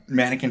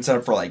 mannequins set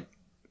up for like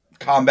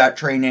combat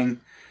training,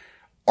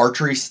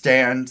 archery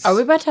stands. Are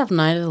we about to have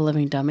Night of the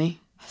Living Dummy?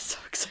 So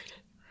excited.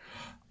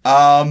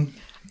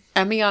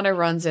 Emiana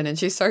runs in and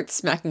she starts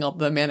smacking all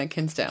the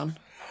mannequins down.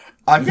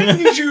 I'm gonna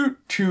need you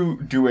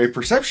to do a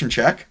perception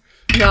check.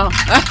 No.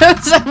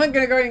 So I'm going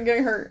to go ahead and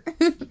get hurt.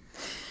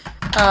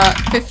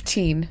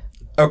 15.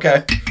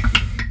 Okay.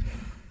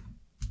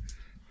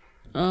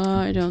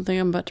 I don't think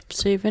I'm about to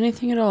perceive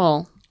anything at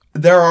all.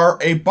 There are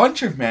a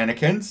bunch of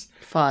mannequins.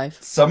 5.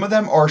 Some of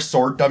them are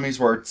sword dummies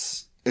where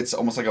it's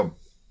almost like a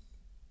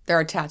They're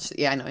attached.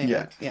 Yeah, I know.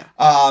 yeah.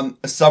 Yeah.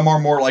 Some are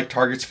more like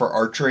targets for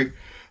archery.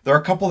 There are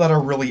a couple that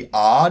are really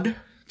odd,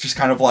 just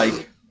kind of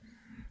like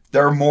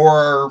they're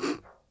more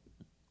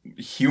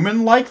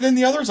human-like than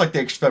the others. Like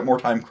they spent more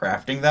time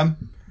crafting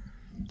them.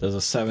 Does a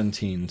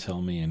 17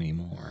 tell me any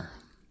more?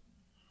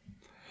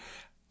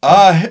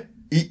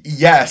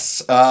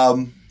 Yes.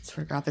 Swear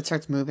to God, if it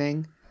starts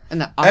moving. And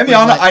the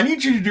Emiana, I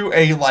need you to do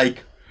a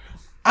like.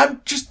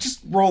 I'm just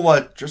roll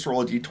a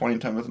d20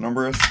 and tell me what the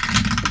number is.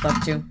 I'd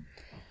love to.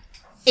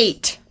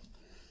 8.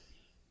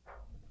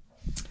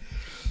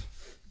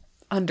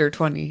 Under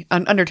 20.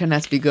 Under 10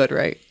 has to be good,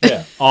 right?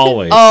 Yeah,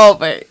 always. Oh,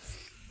 but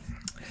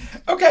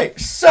Okay,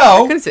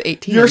 so could've said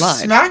 18 you're and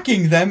lied.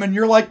 smacking them, and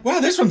you're like, "Wow,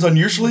 this one's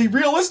unusually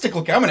realistic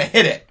looking. I'm gonna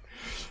hit it."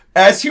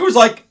 As he was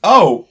like,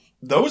 "Oh,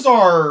 those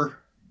are,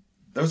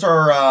 they're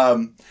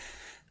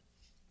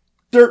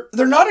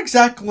not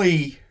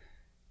exactly,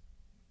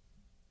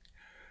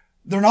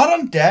 they're not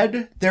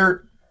undead.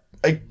 They're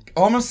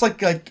almost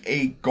like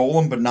a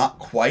golem, but not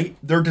quite.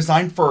 They're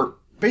designed for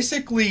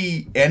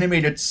basically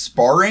animated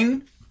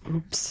sparring."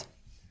 Oops.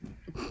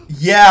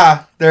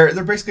 Yeah,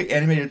 they're basically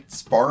animated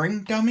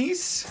sparring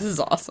dummies. This is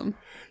awesome.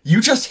 You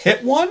just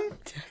hit one?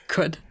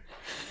 Good.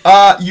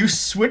 You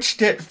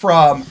switched it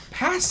from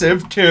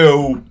passive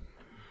to...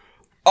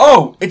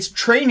 Oh, it's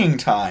training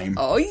time.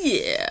 Oh,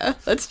 yeah.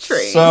 Let's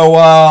train.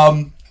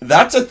 So,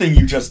 that's a thing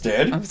you just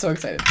did. I'm so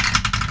excited.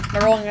 Am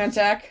I rolling an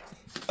attack?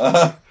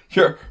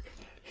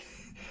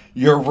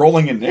 You're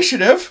rolling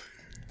initiative.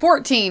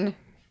 14.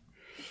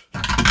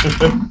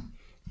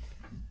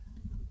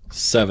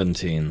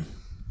 17.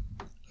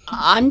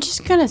 I'm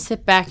just gonna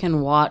sit back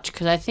and watch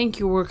because I think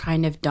you were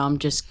kind of dumb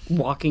just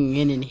walking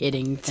in and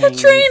hitting things. It's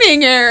a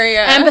training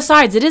area. And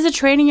besides, it is a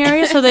training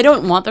area, so they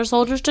don't want their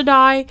soldiers to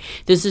die.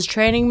 This is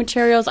training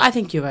materials. I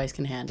think you guys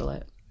can handle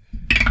it.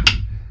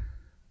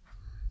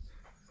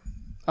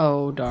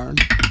 Oh, darn.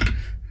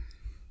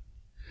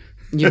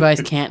 You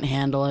guys can't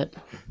handle it.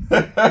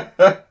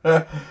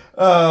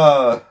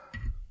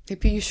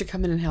 Maybe you should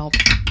come in and help.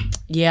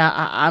 Yeah,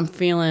 I'm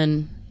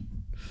feeling...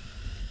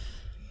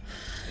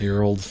 You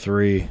rolled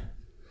 3.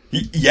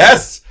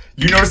 Yes!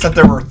 You noticed that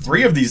there were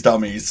 3 of these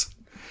dummies.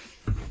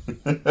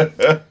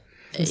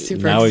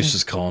 Super Now he's excited.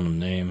 just calling them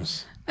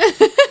names.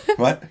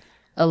 What?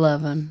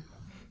 11.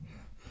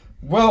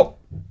 Well,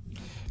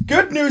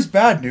 good news,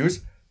 bad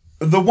news.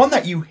 The one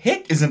that you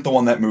hit isn't the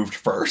one that moved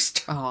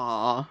first.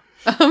 Aw.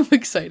 I'm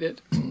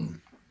excited.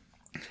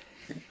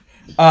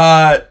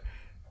 The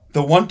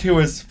one to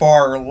his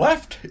far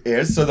left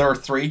is, so there are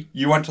 3.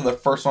 You went to the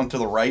first one to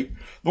the right.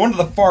 The one to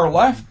the far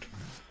left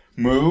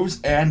moves,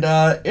 and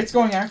it's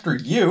going after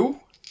you.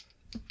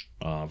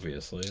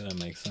 Obviously, that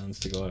makes sense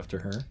to go after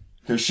her.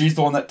 Because she's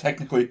the one that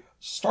technically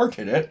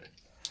started it.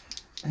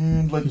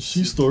 And let's...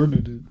 She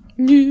started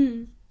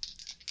it.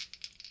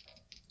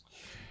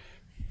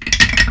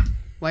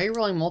 Why are you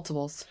rolling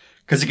multiples?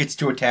 Because it gets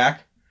to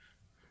attack.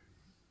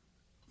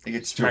 It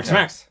gets 2 Smack,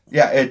 attacks.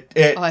 Yeah, it Oh,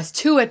 it has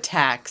 2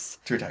 attacks.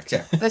 2 attacks,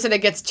 yeah. They said it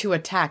gets 2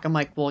 attack. I'm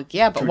like, well,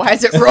 yeah, but why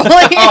is it rolling?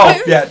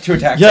 Oh, yeah, 2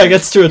 attacks. Yeah, it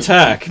gets to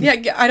attack.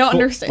 Yeah, I don't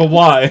understand. But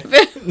why?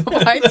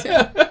 Why 2?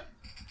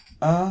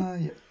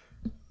 Yeah.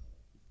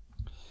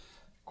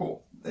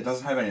 Cool. It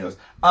doesn't have any of those.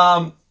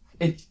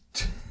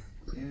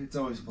 It's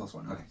always a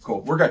 +1. Okay,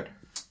 cool. We're good.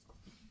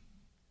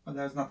 Oh,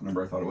 that's not the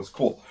number I thought it was.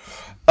 Cool.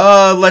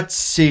 Let's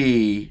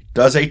see.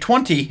 Does a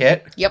 20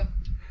 hit? Yep.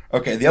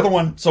 Okay, the other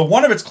one... So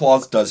one of its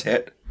claws does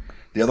hit.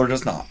 The other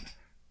does not.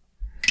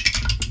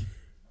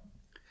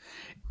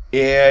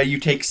 You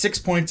take 6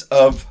 points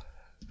of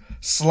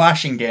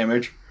slashing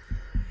damage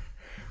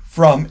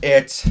from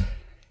its...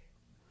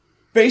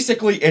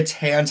 Basically, its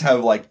hands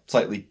have, like,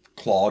 slightly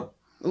clawed.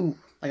 Ooh,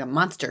 like a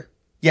monster.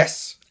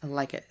 Yes. I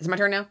like it. Is it my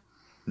turn now?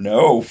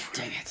 No.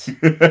 Dang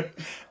it.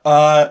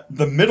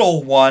 The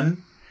middle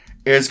one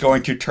is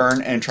going to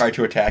turn and try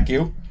to attack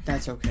you.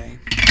 That's okay.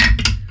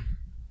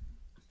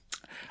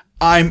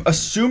 I'm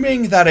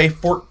assuming that a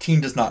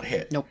 14 does not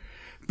hit. Nope.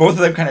 Both of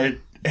them kind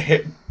of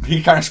hit.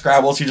 He kind of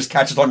scrabbles. He just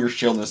catches on your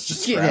shield and is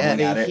just Get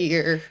scrabbling out at of it.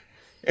 here.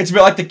 It's a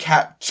bit like the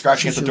cat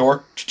scratching at the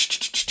door.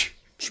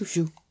 Shoo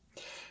shoo.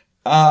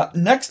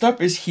 Next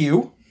up is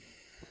Hugh.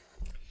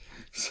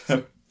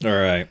 So, All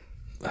right.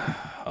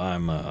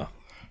 I'm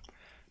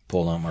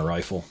pulling out my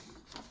rifle.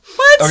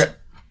 What? okay.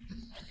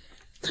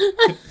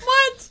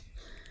 What?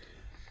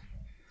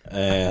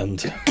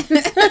 And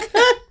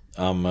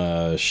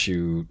I'm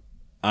shoot.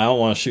 I don't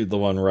want to shoot the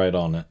one right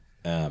on it.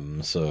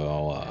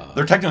 So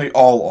They're technically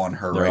all on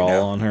her they're right all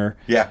now. on her.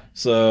 Yeah.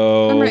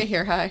 So I'm right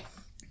here. Hi.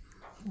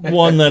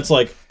 one that's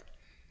like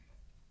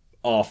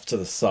off to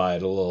the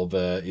side a little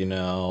bit, you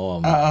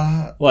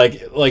know. Like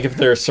if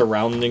they're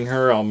surrounding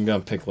her, I'm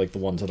gonna pick like the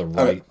one to the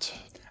right.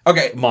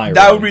 Okay. My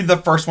that round. would be the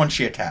first one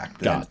she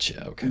attacked. then.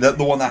 Gotcha. Okay.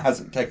 The one that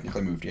hasn't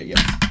technically moved yet. Yeah.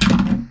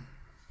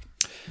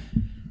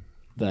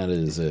 That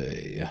is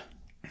a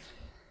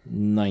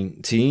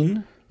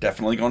 19.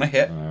 Definitely going to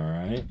hit. All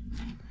right.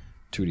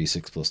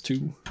 2d6 plus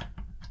 2.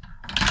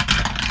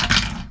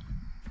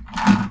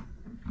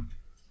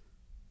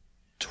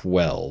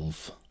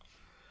 12.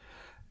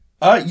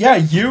 Yeah,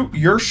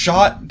 your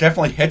shot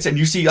definitely hits, and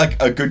you see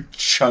like a good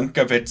chunk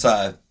of its.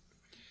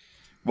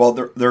 Well,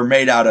 they're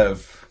made out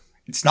of.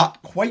 It's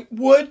not quite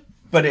wood,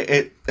 but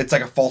it's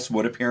like a false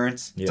wood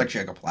appearance. Yeah. It's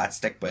actually like a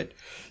plastic, but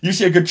you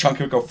see a good chunk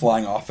of it go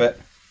flying off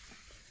it.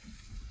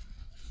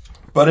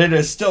 But it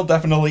is still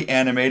definitely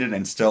animated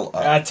and still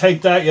up.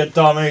 Take that, you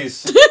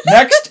dummies.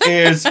 Next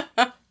is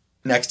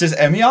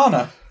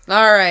Emiana.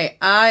 All right.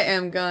 I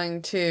am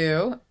going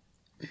to.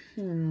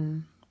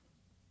 Well,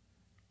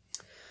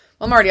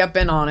 I'm already up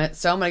in on it,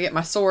 so I'm going to get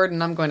my sword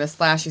and I'm going to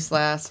slashy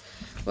slash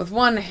with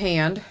one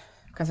hand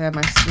because I have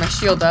my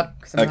shield up.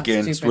 'cause I'm not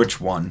Against stupid.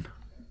 which one?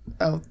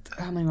 Oh,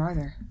 how many are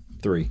there?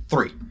 3.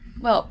 3.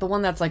 Well, the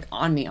one that's like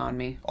on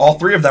me. All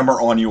 3 of them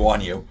are on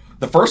you.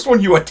 The first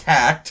one you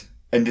attacked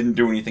and didn't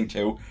do anything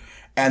to,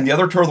 and the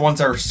other 2 are the ones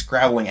that are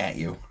scrabbling at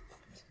you.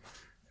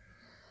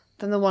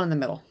 Then the one in the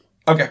middle.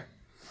 Okay.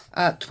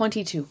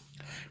 22.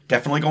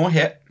 Definitely going to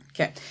hit.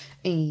 Okay.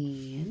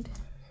 And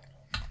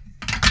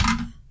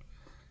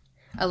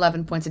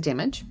 11 points of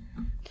damage.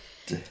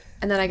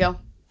 And then I go,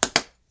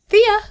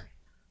 Thea.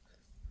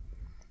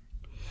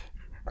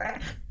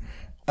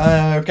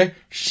 Okay.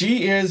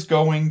 She's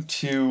going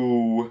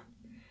to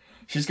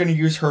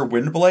use her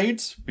wind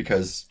blades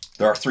because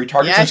there are 3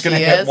 targets. Yeah, She's going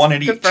to she hit is. 1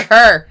 at each. Good for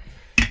her.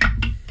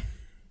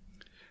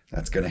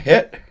 That's going to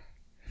hit.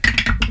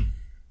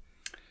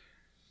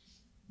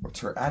 What's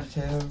her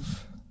additive?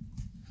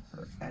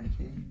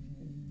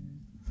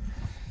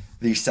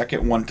 The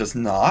second one does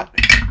not.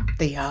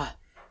 Thea.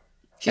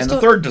 And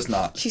the third does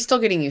not. She's still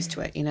getting used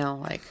to it,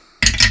 like.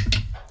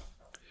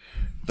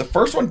 The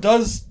first one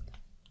does,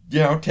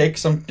 take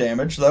some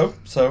damage, though,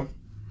 so.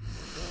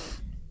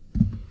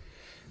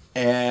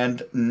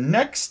 And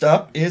next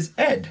up is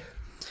Ed.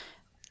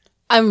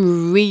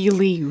 I'm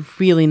really,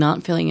 really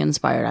not feeling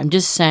inspired. I'm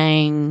just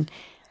saying,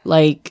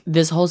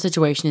 this whole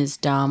situation is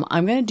dumb.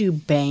 I'm going to do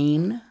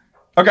Bane.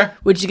 Okay.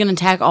 Which is going to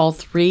attack all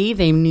 3.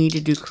 They need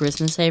to do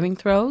charisma saving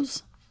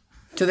throws.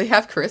 Do they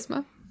have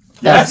charisma?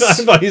 I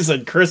thought you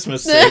said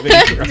Christmas saving.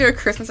 Do a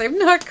Christmas save,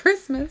 not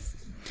Christmas.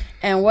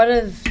 And what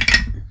if...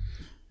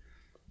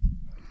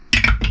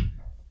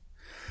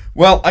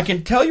 Well, I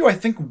can tell you I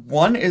think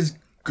 1 is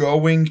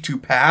going to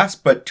pass,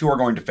 but 2 are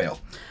going to fail.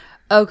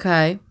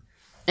 Okay.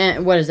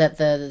 And what is that,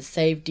 the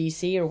save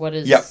DC, or what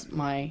is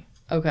my...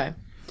 Okay.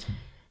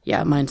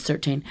 Yeah, mine's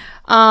 13.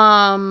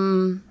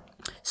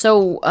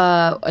 So,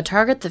 a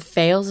target that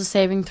fails a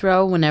saving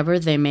throw whenever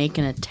they make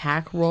an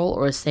attack roll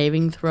or a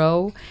saving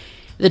throw,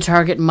 the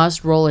target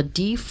must roll a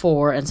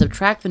d4 and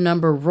subtract the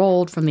number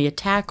rolled from the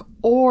attack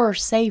or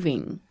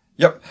saving.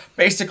 Yep.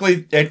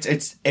 Basically,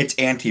 it's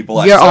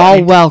anti-bless. You're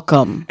all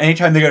welcome.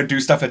 Anytime they go to do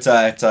stuff, it's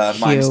a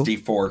minus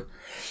D4.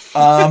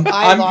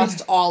 I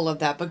lost all of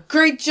that, but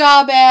great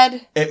job,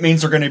 Ed. It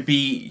means they're going to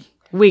be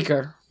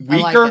weaker,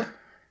 like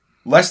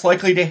less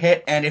likely to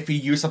hit, and if you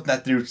use something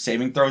that do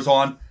saving throws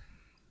on,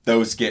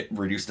 those get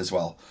reduced as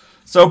well.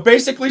 So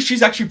basically,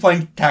 she's actually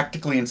playing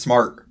tactically and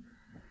smart.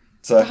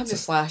 I'm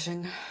just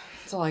slashing.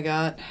 That's all I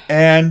got.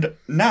 And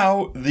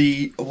now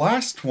the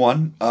last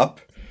one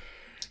up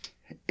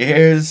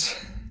is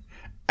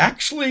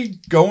actually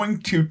going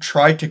to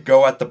try to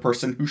go at the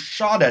person who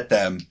shot at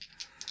them.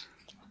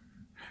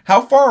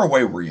 How far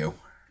away were you?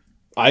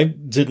 I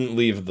didn't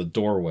leave the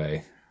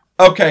doorway.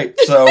 Okay,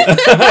 so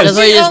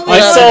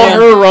I saw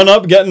her run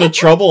up, get into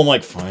trouble. I'm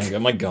like, fine, I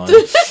got my gun.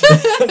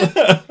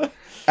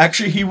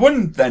 Actually, he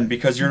wouldn't then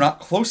because you're not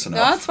close enough.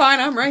 No, that's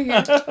fine. I'm right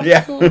here.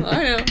 Yeah. Cool,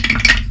 I know.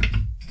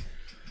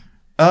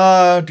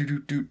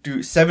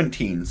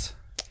 17s.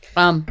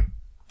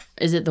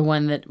 Is it the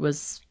one that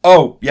was...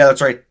 Oh, yeah,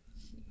 that's right.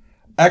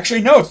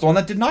 Actually, no, it's the one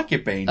that did not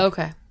get baned.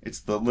 Okay.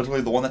 It's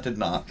literally the one that did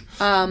not.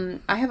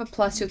 I have a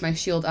 +2 with my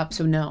shield up,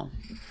 so no.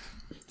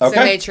 Okay.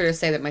 So I made sure to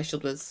say that my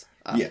shield was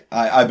up. Yeah,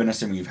 I've been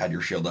assuming you've had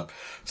your shield up.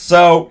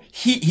 So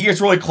he is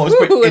really close,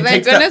 but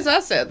thank goodness I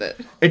said that.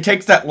 It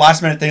takes that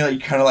last minute thing that you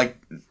kind of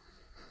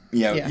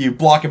you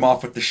block him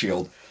off with the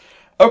shield.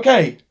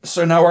 Okay,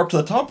 so now we're up to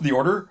the top of the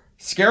order.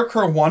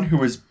 Scarecrow 1,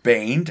 who is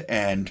baned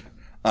and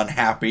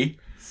unhappy.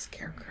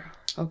 Scarecrow.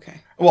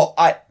 Okay. Well,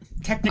 I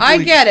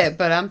get it,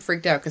 but I'm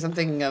freaked out because I'm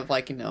thinking of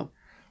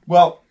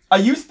Well,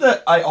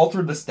 I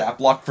altered the stat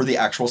block for the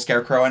actual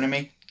Scarecrow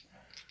enemy.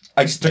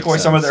 I just took away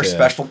some of their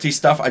specialty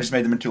stuff. I just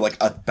made them into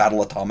a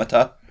battle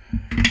automata.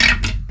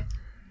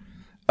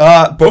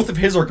 Both of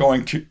his are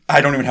going to...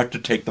 I don't even have to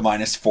take the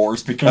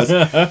 -4s because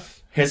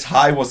his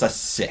high was a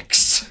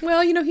 6.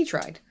 Well, he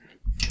tried.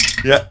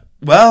 Yeah.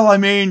 Well, I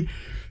mean...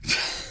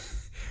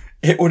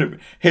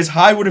 His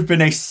high would have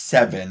been a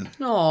 7.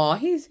 Aw,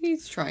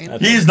 he's trying.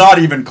 He's not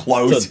even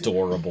close. It's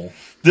adorable.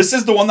 This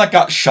is the one that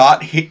got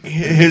shot.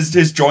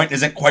 His joint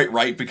isn't quite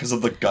right because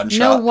of the gunshot.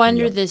 No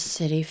wonder this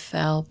city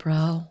fell,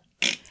 bro.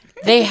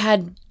 They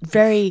had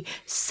very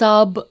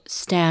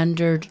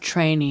substandard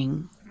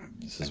training.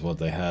 This is what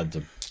they had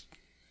to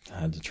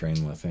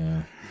train with.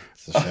 Yeah,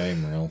 it's a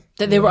shame, real.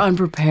 That they were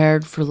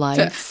unprepared for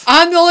life.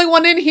 I'm the only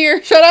one in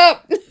here. Shut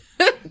up.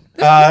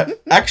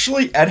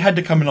 Actually, Ed had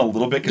to come in a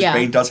little bit because Yeah.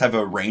 Bane does have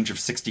a range of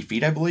 60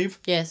 feet, I believe.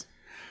 Yes.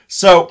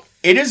 So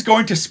it is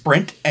going to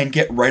sprint and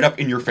get right up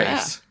in your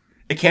face.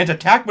 It can't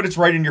attack, but it's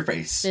right in your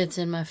face. It's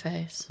in my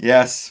face.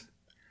 Yes.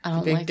 I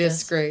don't Big like this.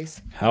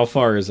 disgrace. How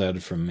far is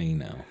Ed from me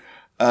now?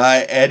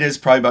 Ed is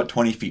probably about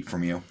 20 feet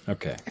from you.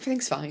 Okay.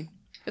 Everything's fine.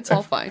 It's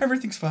all fine.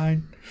 Everything's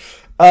fine.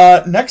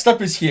 Next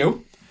up is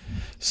Hugh.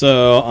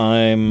 So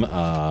I'm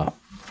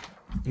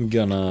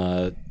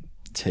gonna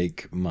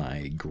take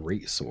my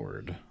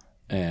greatsword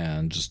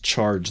and just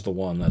charge the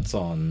one that's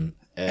on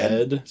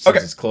Ed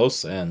since it's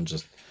close, and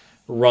just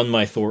run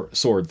my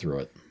sword through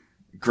it.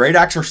 Great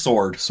axe or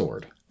sword?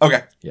 Sword.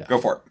 Okay. Yeah. Go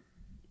for it.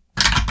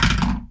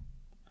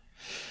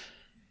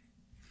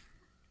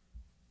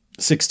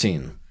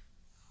 16.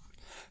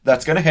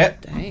 That's going to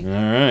hit. Dang. All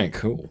right,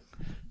 cool.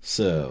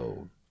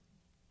 So,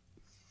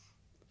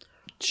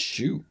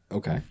 shoot.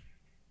 Okay.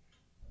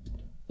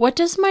 What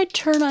does my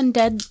turn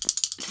undead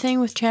thing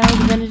with Channel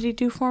Divinity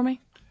do for me?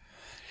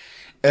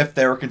 If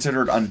they were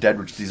considered undead,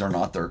 which these are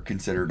not, they're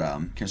considered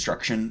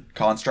construction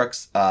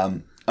constructs.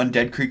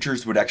 Undead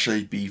creatures would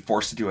actually be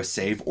forced to do a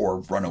save or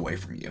run away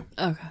from you.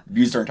 Okay.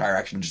 Use their entire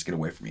action to just get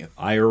away from you.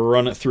 I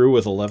run it through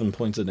with 11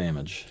 points of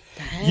damage.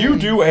 Dang. You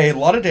do a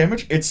lot of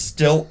damage. It's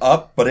still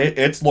up, but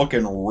it's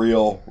looking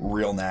real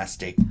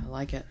nasty. I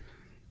like it.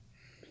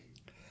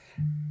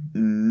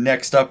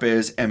 Next up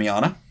is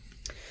Emiana.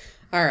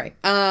 All right.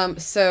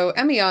 So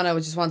Emiana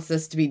just wants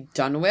this to be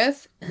done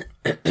with,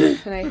 and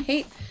I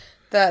hate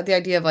the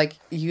idea of like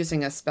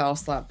using a spell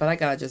slot, but I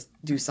gotta just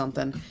do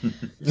something.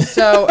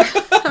 So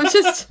I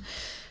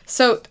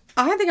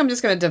think I'm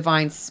just gonna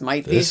divine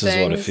smite these things. This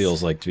is what it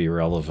feels like to be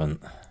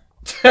relevant.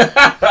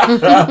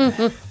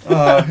 It's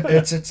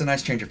a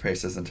nice change of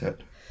pace, isn't it?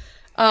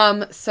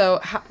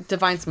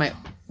 Divine smite.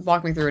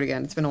 Walk me through it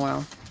again. It's been a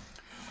while.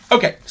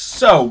 Okay,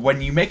 so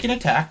when you make an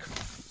attack,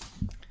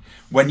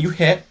 when you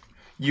hit,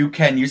 you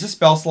can use a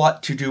spell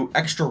slot to do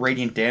extra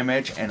radiant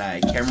damage, and I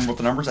can't remember what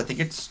the numbers. I think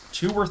it's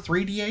 2 or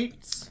 3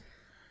 d8s.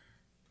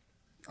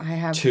 I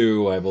have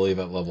 2, I believe,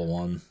 at level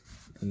 1.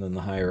 And then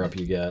the higher up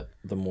you get,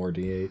 the more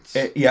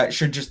d8s. There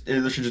should just be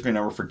a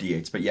number for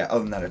d8s, but yeah, other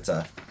than that, it's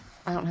a...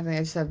 I don't have any.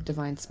 I just have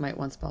divine smite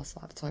 1 spell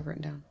slot. That's all I've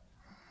written down.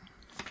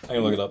 I can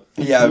look it up.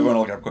 Yeah, we want to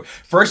look it up quick.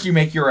 First, you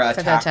make your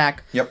attack.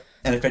 Attack. Yep,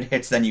 and if it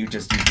hits, then you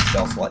just use the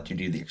spell slot to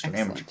do the extra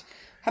damage. Excellent.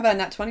 How about a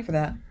nat 20 for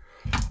that?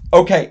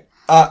 Okay,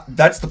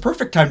 that's the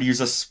perfect time to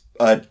use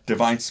a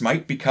divine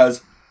smite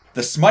because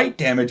the smite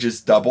damage is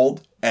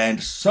doubled,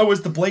 and so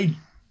is the blade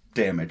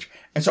damage.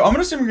 And so I'm going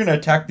to assume you're going to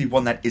attack the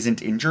one that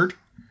isn't injured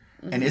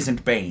and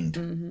isn't baned.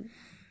 Mm-hmm.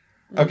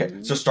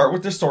 Okay, so start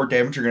with the sword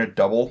damage. You're going to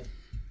double.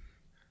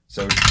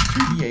 So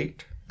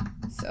 2d8.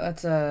 So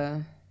that's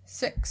a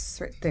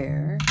 6 right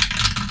there.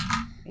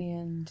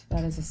 And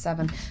that is a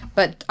 7.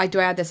 But do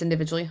I add this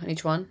individually on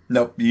each one?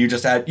 Nope, you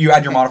add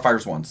your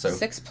modifiers once. So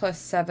 6 plus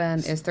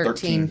 7 is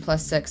 13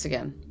 plus 6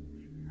 again.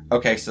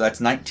 Okay, so that's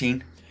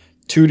 19.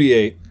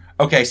 2d8.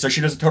 Okay, so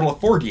she does a total of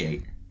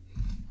 4d8.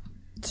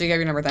 So you got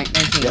your number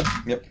 19.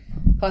 Yep.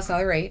 Plus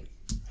another 8.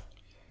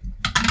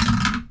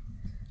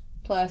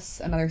 Plus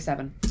another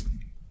 7.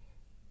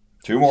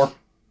 2 more.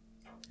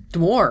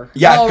 More?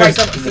 Yeah, oh, right,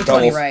 so the 20,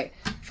 doubles. right.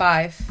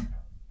 5.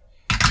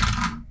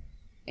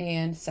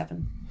 And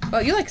 7.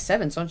 Well, you like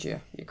 7s, don't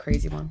you? You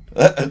crazy one.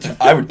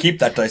 I would keep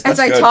that dice. That's As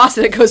I good. toss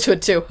it, it goes to a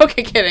 2.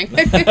 Okay, kidding.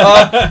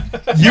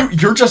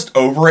 You're just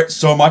over it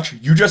so much.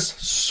 You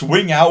just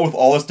swing out with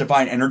all this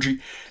divine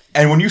energy,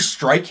 and when you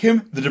strike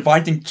him, the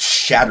divine thing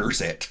shatters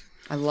it.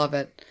 I love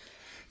it.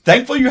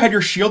 Thankfully, you had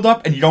your shield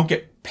up, and you don't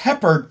get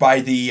peppered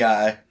by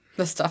the.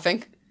 The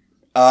stuffing.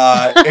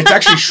 It's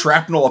actually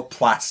shrapnel of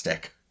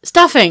plastic.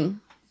 Stuffing.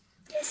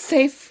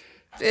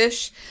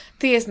 Safe-ish.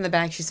 Thea's in the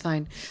bag. She's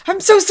fine.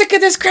 I'm so sick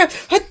of this crap.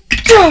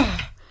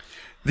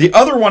 The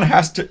other one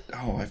has to.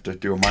 Oh, I have to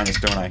do a minus,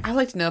 don't I? I'd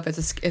like to know if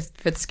it's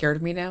scared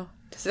of me now.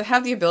 Does it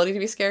have the ability to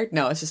be scared?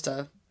 No, it's just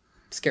a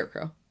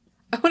scarecrow.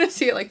 I want to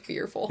see it like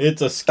fearful.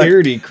 It's a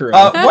scaredy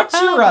crow.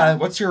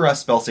 What's your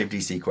spell save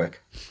DC?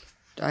 Quick.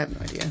 I have no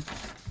idea.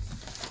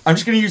 I'm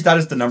just going to use that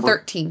as the number.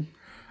 13.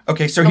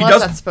 Okay, so Unless he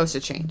does. that's supposed to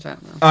change. I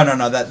don't know. Oh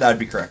no, that'd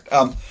be correct.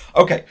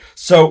 Okay,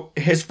 so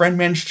his friend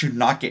managed to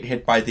not get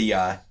hit by the.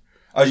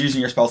 I was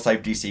using your spell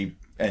save DC,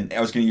 and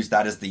I was going to use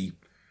that as the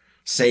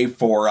save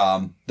for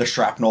the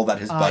shrapnel that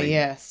his buddy.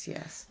 Yes.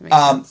 Makes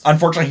sense.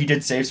 Unfortunately, he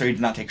did save, so he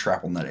did not take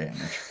shrapnel damage.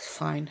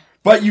 Fine.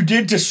 But you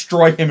did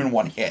destroy him in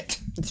one hit.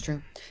 It's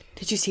true.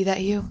 Did you see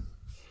that, you?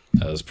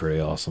 That was pretty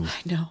awesome.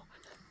 I know.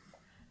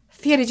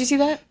 Thea, did you see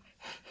that?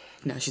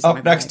 No, she's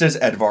Up next is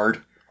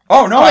Edvard.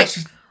 Oh no!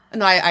 Wait.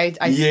 No, I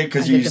yeah,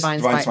 because you did use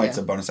Divine Smite's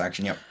a bonus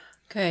action. Yep.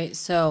 Okay,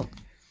 so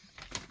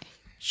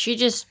she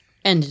just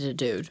ended a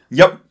dude.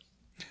 Yep.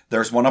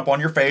 There's one up on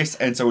your face,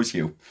 and so is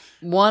you.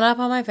 One up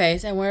on my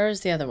face, and where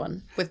is the other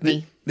one? With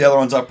me. The other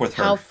one's up with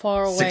her. How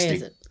far away 60.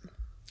 is it?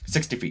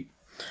 60 feet.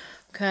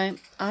 Okay,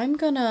 I'm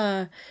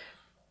gonna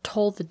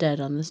toll the dead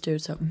on this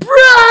dude. So,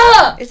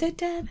 Is it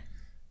dead?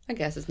 I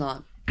guess it's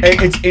not.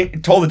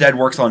 Toll the Dead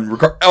works on...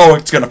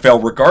 it's going to fail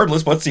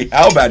regardless. Let's see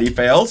how bad he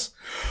fails.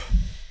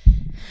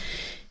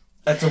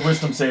 That's a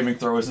wisdom saving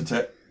throw, isn't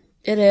it?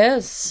 it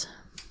is.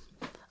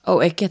 Oh,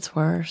 it gets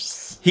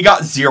worse. He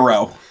got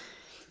 0.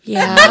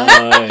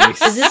 Yeah.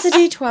 Nice. Is this a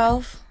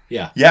D12?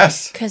 Yeah.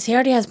 Yes. Because he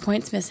already has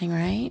points missing,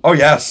 right? Oh,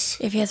 yes.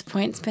 If he has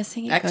points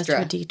missing, it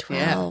Extra. goes to a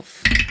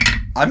D12. Yeah.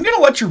 I'm going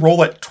to let you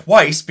roll it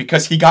twice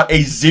because he got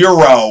a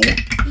 0.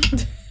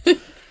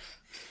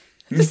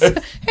 Hey,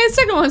 the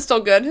second one's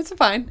still good. It's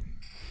fine.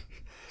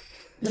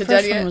 The Is it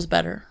first dead one yet? was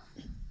better.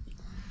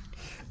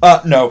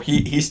 No,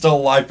 he's still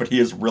alive, but he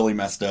is really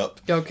messed up.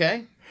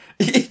 Okay.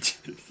 He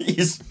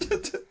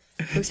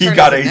turn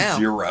got is a it now?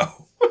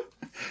 0.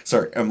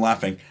 Sorry, I'm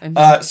laughing.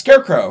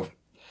 Scarecrow.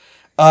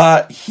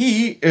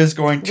 He is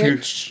going to...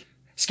 Which...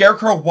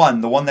 Scarecrow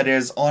 1, the one that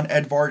is on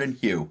Edvard and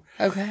Hugh.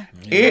 Okay.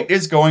 It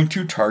is going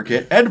to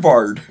target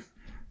Edvard.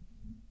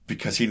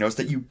 Because he knows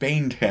that you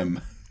baned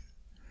him.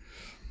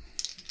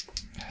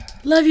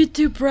 Love you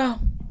too, bro.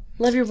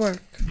 Love your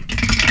work.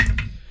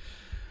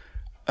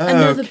 I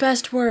know the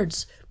best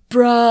words.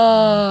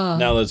 Bruh.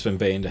 Now that it's been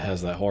banned, it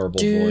has that horrible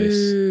voice.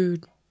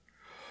 Dude.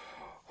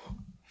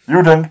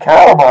 You didn't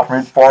care about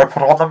me before I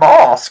put on the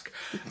mask.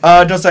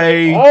 I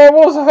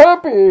was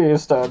happy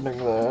standing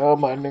there,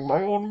 minding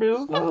my own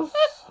business.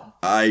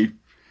 I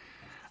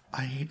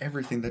hate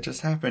everything that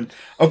just happened.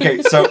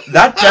 Okay, so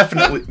that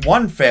definitely...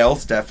 One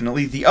fails,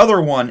 definitely. The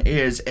other one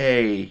is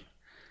a...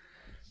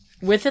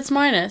 With its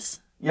minus.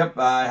 Yep,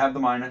 I have the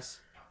minus.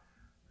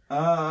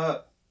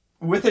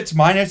 With its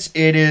minus,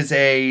 it is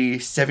a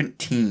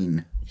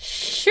 17.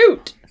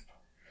 Shoot.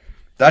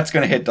 That's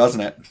going to hit,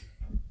 doesn't it?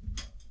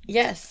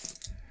 Yes.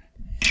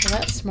 Well,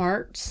 that's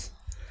smarts.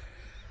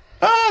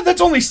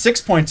 That's only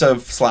 6 points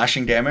of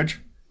slashing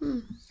damage.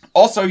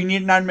 Also, you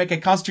need now to make a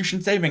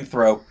Constitution saving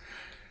throw.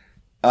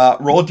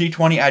 Roll a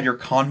d20, add your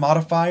con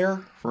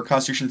modifier for a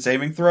Constitution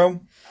saving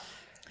throw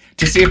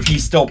to see if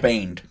he's still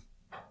baned.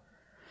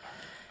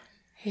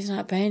 He's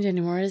not baned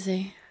anymore, is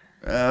he?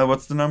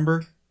 What's the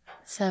number?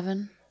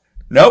 7.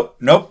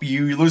 Nope.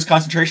 You lose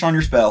concentration on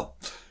your spell.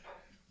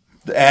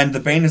 And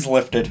the bane is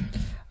lifted.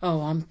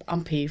 Oh,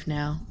 I'm peeved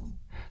now.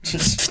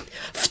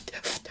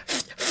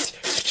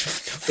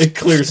 It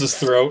clears his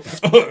throat.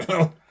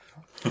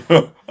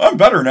 I'm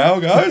better now,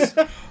 guys.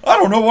 I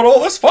don't know what all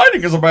this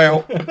fighting is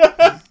about.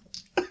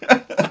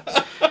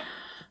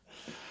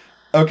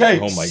 Okay.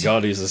 Oh my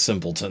god, he's a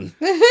simpleton.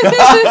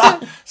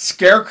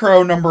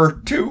 Scarecrow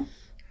number 2,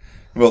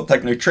 well,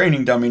 technically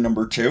training dummy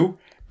number 2,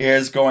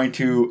 is going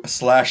to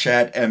slash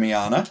at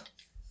Emiana.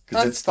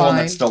 Because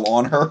it's still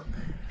on her.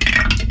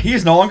 He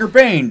is no longer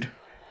baned.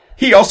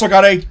 He also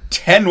got a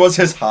 10 was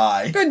his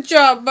high. Good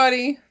job,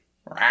 buddy.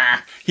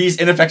 He's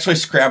ineffectually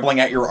scrabbling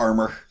at your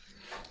armor.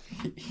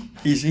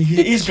 He's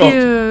Cute.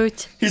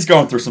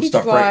 going through some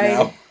stuff right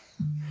now.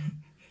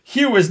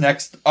 Hugh is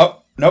next.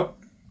 Oh, nope.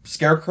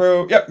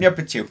 Scarecrow. Yep,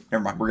 it's you.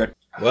 Never mind, we're good.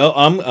 Well,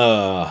 I'm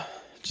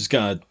just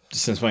gonna,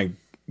 since my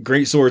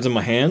great sword's in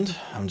my hand,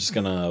 I'm just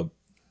gonna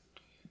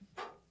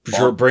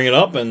bring it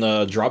up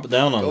and drop it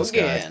down on this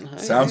guy.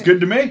 Sounds good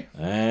to me.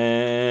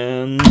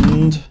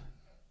 And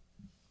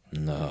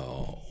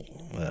no,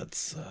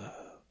 that's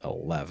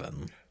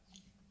 11.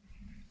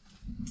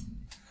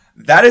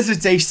 That is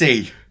its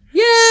AC.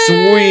 Yay!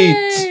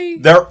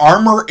 Sweet. Their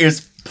armor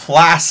is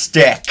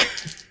plastic.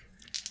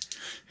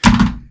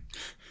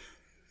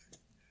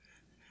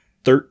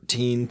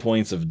 13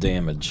 points of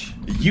damage.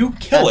 You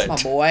kill That's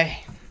it. my boy.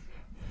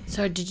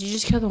 So, did you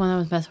just kill the one that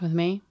was messing with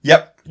me?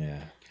 Yep.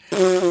 Yeah.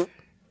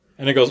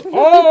 And it goes,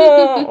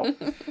 oh!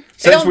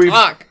 Since we've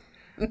talk.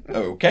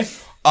 Okay.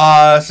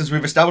 Since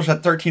we've established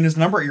that 13 is the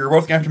number, you're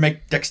both going to have to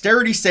make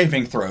dexterity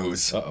saving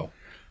throws. Uh-oh.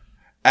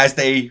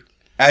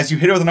 As you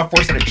hit it with enough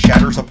force that it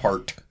shatters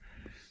apart.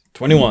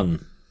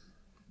 21.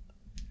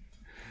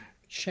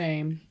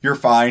 Shame. You're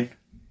fine.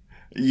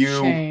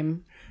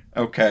 Shame.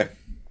 Okay.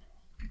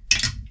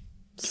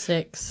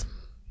 6.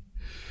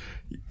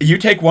 You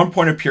take 1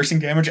 point of piercing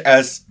damage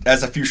as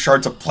a few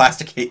shards of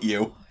plastic hit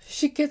you.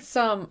 She gets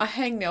a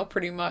hangnail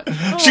pretty much.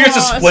 She gets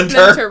a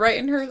splinter. Right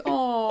in her.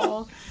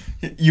 Aww.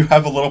 You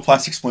have a little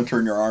plastic splinter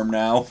in your arm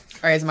now. All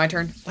right, is it my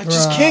turn? I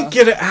just can't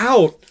get it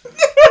out.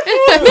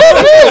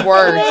 The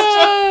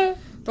worst.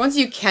 The ones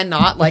you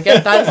cannot like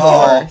it, that is the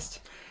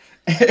worst.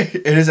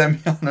 It is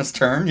Emiana's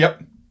turn.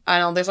 Yep. I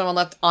know, there's someone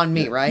left on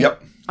me, right?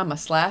 Yep. I'm going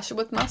to slash it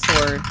with my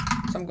sword.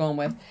 So I'm going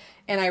with.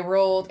 And I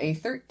rolled a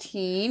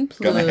 13 plus.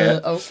 Gonna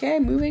hit. Okay,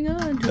 moving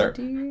on.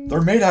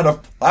 They're made out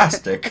of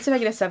plastic. Let's see if I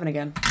get a 7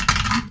 again.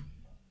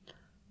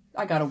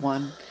 I got a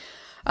 1.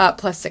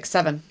 Plus 6,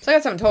 7. So I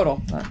got 7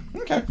 total.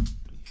 Okay.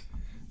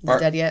 Not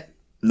dead yet.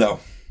 No.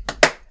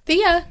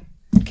 Thea,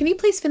 can you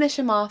please finish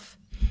him off?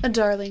 A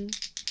darling.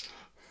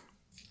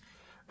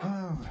 Oh,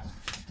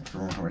 I don't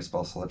remember how many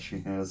spell slots she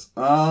has.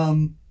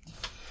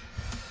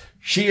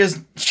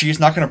 She's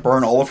not going to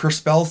burn all of her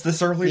spells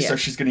this early, so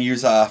she's going to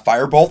use a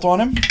firebolt on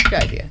him.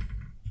 Good idea.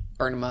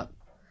 Burn him up.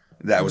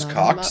 That was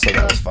cocked, so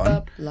that was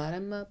fun. Light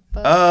him up.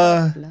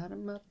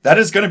 That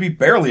is going to be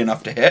barely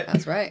enough to hit.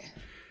 That's right.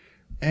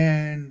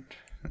 And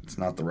it's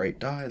not the right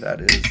die.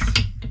 That is.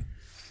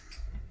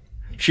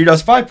 She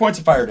does 5 points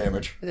of fire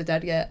damage. Is it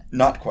dead yet?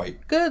 Not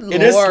quite. Good lord.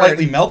 It is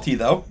slightly melty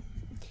though.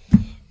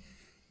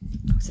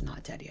 Is it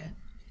not dead yet?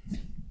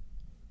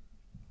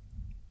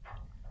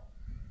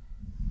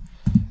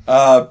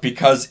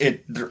 Because they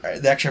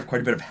actually have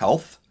quite a bit of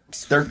health.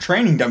 They're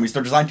training dummies.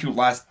 They're designed to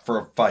last for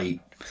a fight.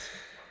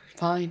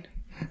 Fine.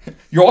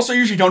 You also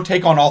usually don't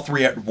take on all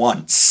 3 at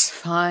once.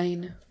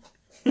 Fine.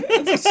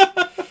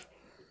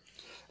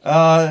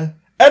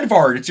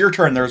 Edvard, it's your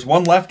turn. There's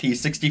one left. He's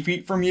 60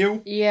 feet from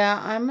you. Yeah,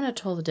 I'm gonna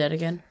toll the dead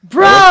again.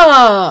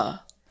 Bruh!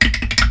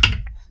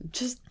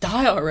 Just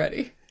die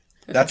already.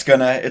 It's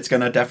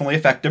gonna definitely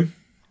affect him.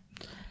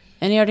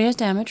 And he already has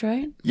damage,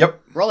 right?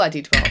 Yep. Roll that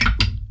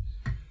d12.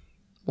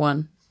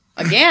 1.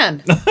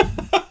 Again.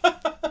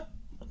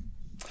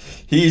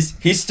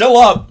 He's still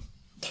up.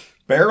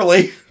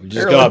 Barely. We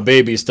just gotta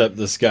baby step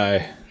this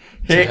guy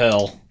to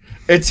hell.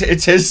 It's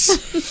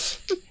his.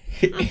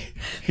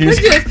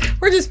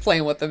 We're just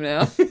playing with them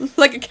now,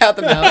 like a cat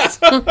the mouse.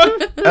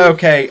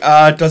 Okay.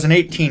 Does an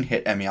 18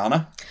 hit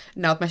Emiana?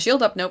 Not with my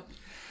shield up. Nope.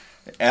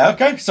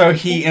 Okay, so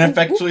he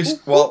ineffectually.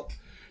 Well,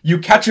 you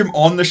catch him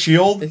on the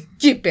shield.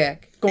 Get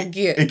back. Go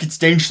get. It gets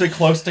dangerously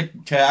close to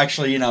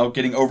actually,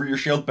 getting over your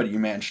shield, but you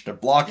managed to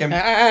block him.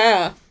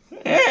 Away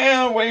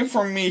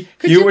from me.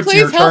 Could Hugh, you it's please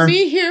your help turn.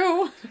 me,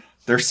 Hugh?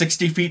 They're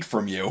 60 feet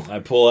from you. I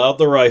pull out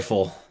the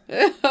rifle.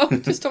 Oh,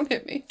 just don't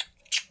hit me.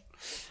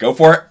 Go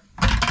for it.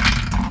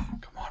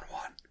 Come on,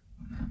 one.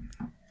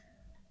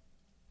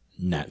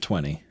 Nat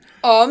 20.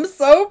 Oh, I'm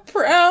so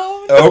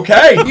proud.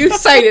 Okay. You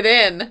sighted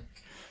in.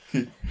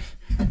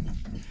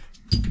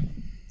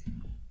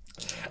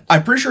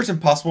 I'm pretty sure it's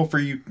impossible for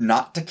you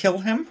not to kill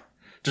him.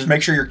 Just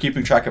make sure you're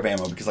keeping track of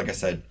ammo, because like I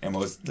said,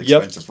 ammo is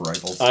expensive for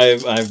rifles.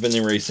 I've been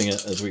erasing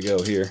it as we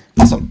go here.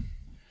 Awesome.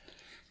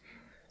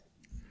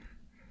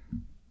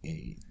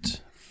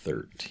 8,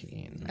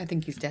 13. I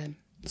think he's dead.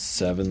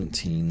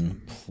 17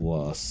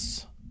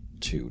 plus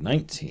 2,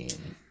 19.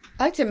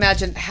 I like to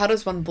imagine, how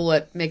does one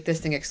bullet make this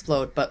thing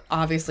explode? But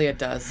obviously it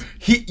does.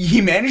 He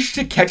managed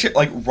to catch it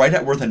like right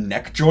at where the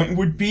neck joint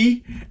would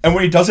be, and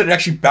when he does it, it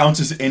actually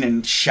bounces in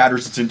and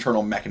shatters its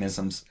internal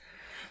mechanisms.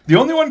 The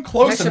only one I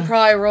close should enough.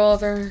 probably roll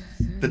the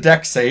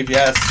Dex save,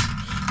 yes.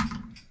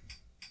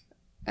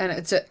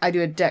 and I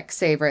do a dex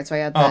save, right? So I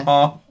add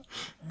the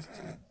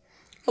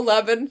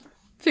 11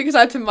 because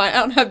I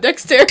don't have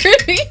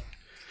dexterity.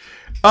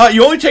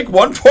 You only take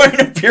 1 point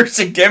of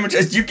piercing damage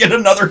as you get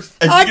another.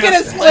 I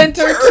get a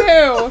splinter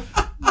too.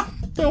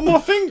 Oh, my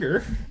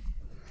finger.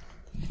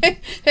 Hey,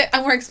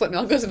 I'm wearing split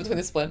mail. It goes in between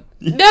the splint.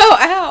 No,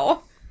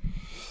 ow.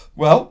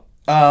 Well,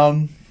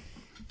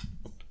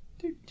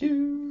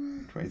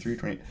 23,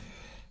 20.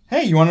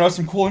 Hey, you want to know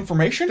some cool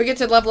information? We get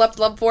to level up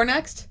to level 4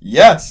 next.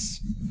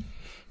 Yes.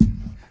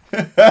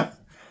 That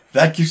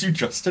gives you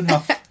just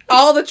enough.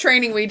 All the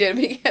training we did,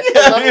 we get to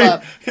level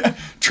up.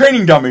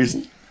 Training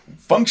dummies.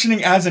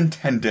 Functioning as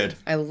intended.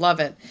 I love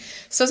it.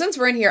 So since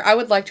we're in here, I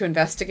would like to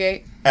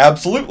investigate.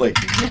 Absolutely.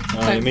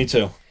 Me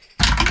too.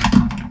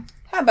 How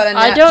about a nat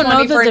I don't 20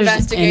 know for that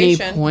there's any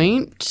investigation?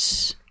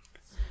 point.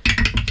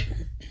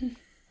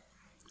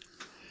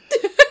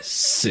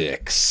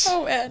 6.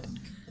 Oh, Ed.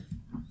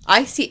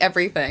 I see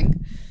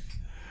everything.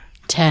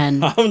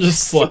 10. I'm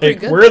just pretty like,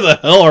 good. where the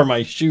hell are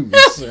my shoes?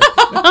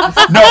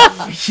 No,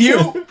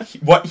 Hugh.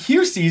 What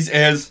Hugh sees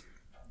is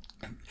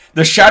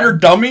the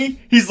shattered dummy.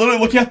 He's literally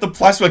looking at the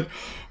plastic like,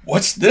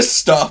 what's this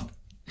stuff?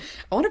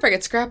 I wonder if I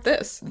could scrap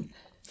this.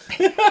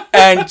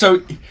 And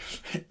so,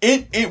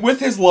 it with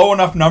his low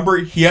enough number,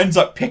 he ends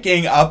up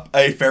picking up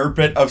a fair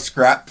bit of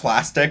scrap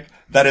plastic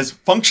that is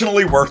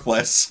functionally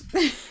worthless.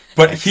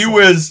 But he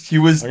was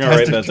I'm gonna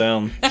write that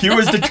down. He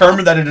was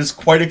determined that it is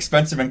quite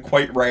expensive and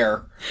quite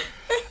rare.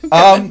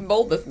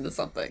 Mold this into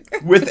something.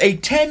 With a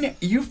 10,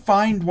 you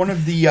find one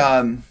of the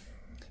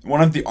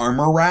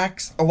armor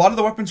racks. A lot of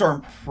the weapons are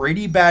in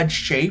pretty bad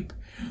shape.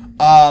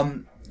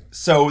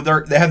 So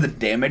they have the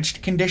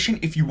damaged condition.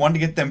 If you want to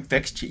get them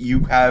fixed,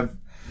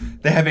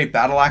 they have a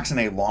battle axe and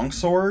a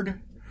longsword.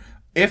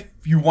 If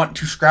you want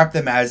to scrap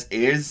them as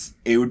is,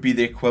 it would be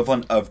the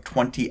equivalent of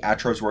 20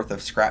 Atros worth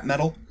of scrap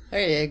metal.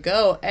 There you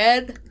go,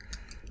 Ed.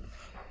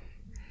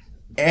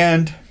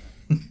 And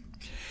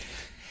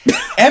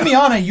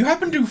Emiana, you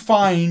happen to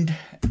find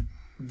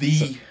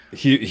the...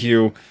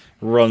 Hugh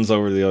runs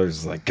over to the others.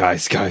 Is like,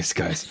 guys,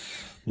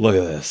 look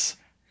at this.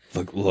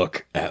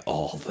 Look at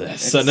all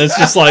this, and it's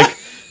just like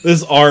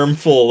this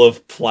armful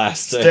of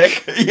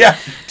plastic. Yeah,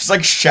 just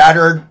like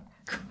shattered.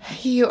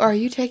 Are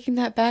you taking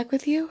that bag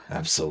with you?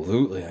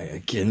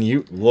 Absolutely. Can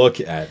you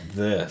look at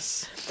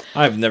this?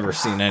 I've never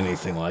seen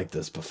anything like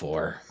this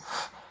before.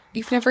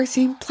 You've never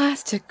seen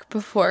plastic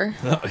before.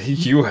 No,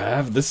 you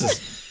have. This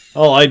is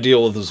all I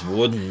deal with is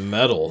wood and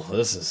metal.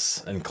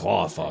 And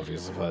cloth,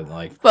 obviously, but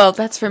like. Well,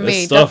 that's for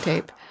me. stuff-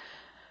 Duct tape.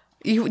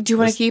 Do you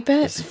want to keep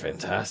it? This is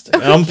fantastic.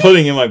 And I'm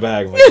putting it in my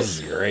bag. I'm like, this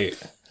is great.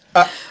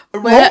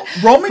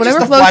 Roll me just whatever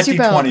the floats flat your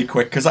boat. D20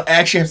 quick, because I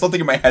actually have something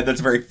in my head that's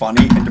very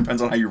funny, and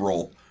depends on how you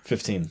roll.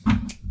 15.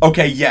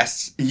 Okay,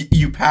 yes,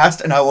 you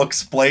passed, and I will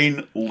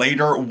explain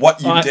later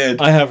what you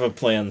did. I have a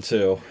plan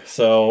too.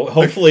 So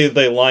hopefully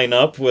they line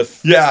up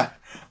with. Yeah.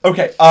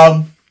 Okay.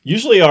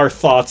 Usually our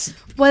thoughts.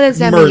 What does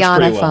merge Emiana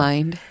pretty well.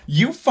 find?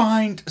 You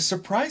find,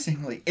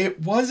 surprisingly,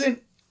 it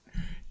wasn't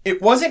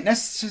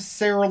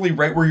necessarily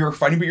right where you were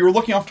fighting, but you were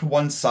looking off to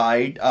one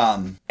side,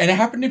 and it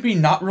happened to be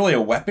not really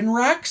a weapon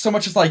rack, so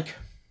much as like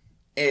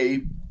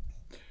it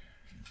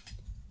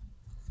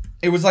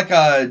was like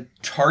a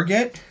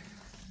target,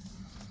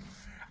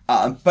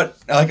 but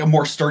like a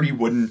more sturdy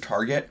wooden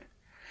target.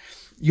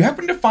 You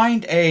happen to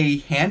find a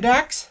hand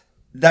axe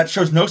that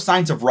shows no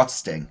signs of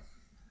rusting.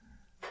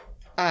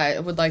 I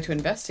would like to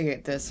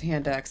investigate this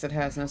hand axe that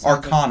has no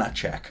signs of- Arcana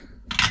check.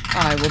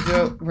 I will do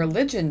a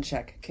religion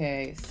check.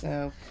 Okay,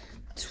 so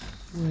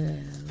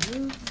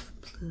 12.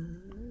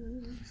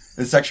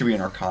 It's actually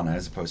an Arcana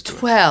as opposed to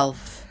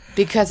 12.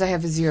 Because I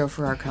have a 0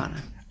 for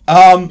Arcana.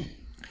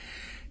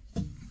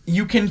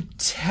 You can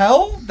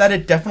tell that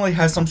it definitely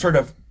has some sort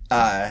of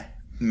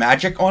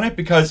magic on it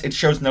because it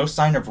shows no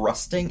sign of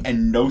rusting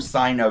and no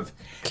sign of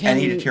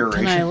any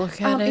deterioration. Can I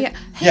look at it?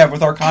 Yeah,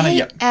 with Arcana, Hey,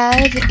 yeah.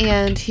 Ed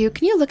and Hugh,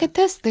 can you look at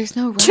this? There's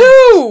no rust.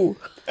 2!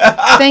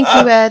 Thank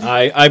you, Ed.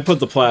 I put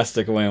the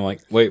plastic away. I'm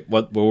like, wait,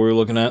 what were we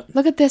looking at?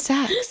 Look at this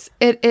axe.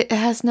 It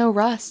has no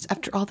rust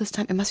after all this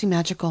time. It must be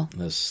magical.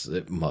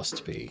 It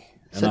must be.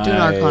 So And do an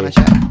I Arcana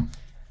check.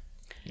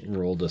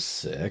 Rolled a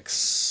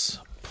 6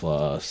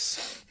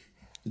 plus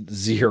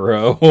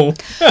 0.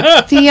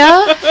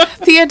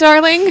 Thea,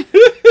 darling.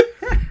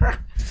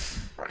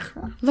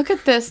 Look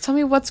at this. Tell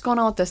me what's going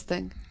on with this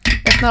thing.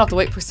 If not, I'll have to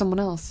wait for someone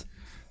else.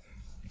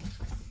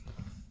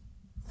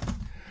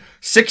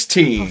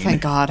 16. Oh,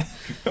 thank God.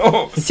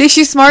 Oh, See,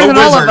 she's smarter than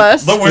all of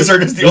us. The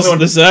wizard is the only one.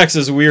 This axe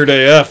is weird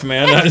AF,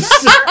 man.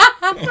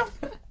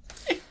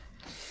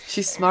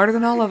 She's smarter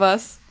than all of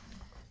us.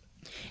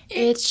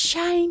 It's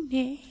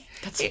shiny.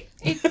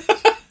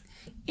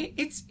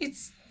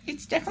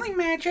 It's definitely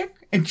magic.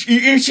 And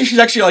she's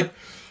actually like,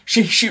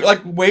 she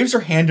like waves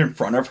her hand in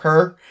front of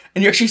her,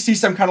 and you actually see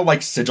some kind of like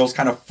sigils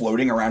kind of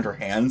floating around her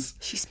hands.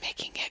 She's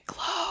making it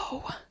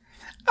glow.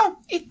 Oh,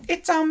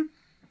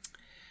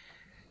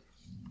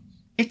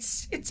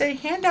 it's a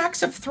hand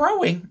axe of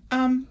throwing.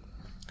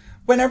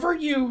 Whenever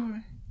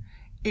you,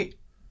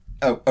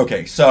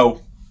 okay,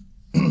 so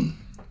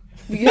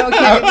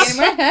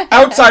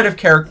outside of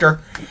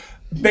character,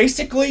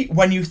 basically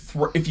when you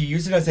if you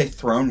use it as a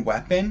thrown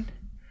weapon,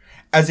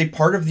 as a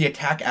part of the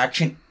attack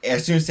action,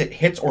 as soon as it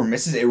hits or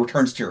misses, it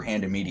returns to your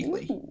hand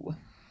immediately. Ooh,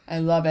 I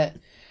love it.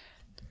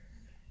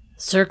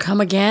 Sir,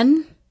 come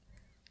again?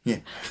 Yeah.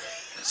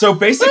 So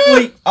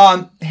basically,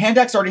 hand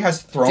axe already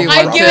has thrown.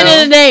 I've given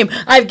it a name.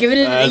 I've given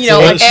it, That's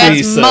like, what she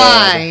It's said.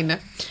 mine.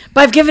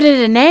 but I've given it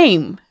a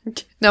name.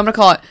 No, I'm gonna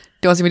call it.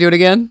 Do you want to see me do it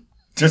again?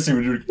 Just see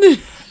what you do.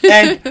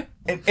 And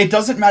it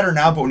doesn't matter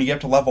now, but when you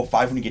get to level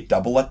 5, when you get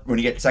when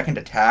you get second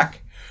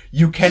attack,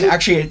 you can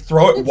actually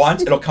throw it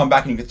once, it'll come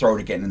back and you can throw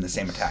it again in the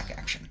same attack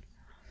action.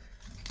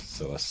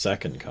 So a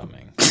second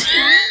coming.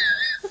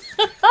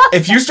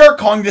 If you start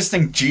calling this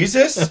thing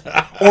Jesus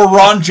or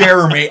Ron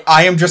Jeremy,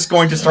 I am just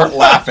going to start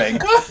laughing.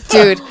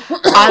 Dude,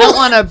 I don't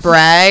want to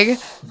brag,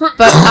 but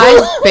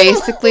I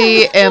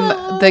basically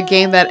am the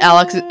game that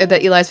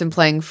Eli's been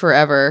playing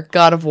forever,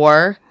 God of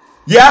War.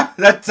 Yeah,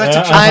 that's a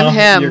I'm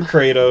him. You're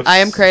Kratos. I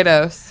am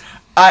Kratos.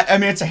 I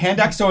mean, it's a hand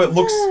axe, so it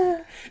looks...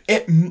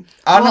 honestly,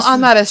 Well,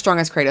 I'm not as strong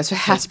as Kratos, so it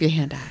has to be a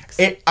hand axe.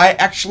 I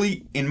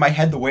actually, in my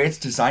head, the way it's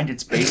designed,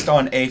 it's based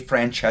on a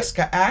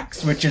Francesca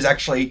axe, which is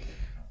actually...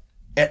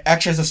 It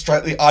actually has a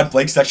slightly odd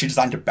blade. It's actually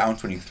designed to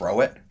bounce when you throw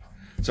it.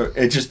 So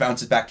it just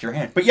bounces back to your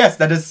hand. But yes,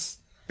 that is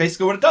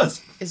basically what it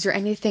does. Is there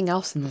anything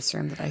else in this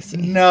room that I see?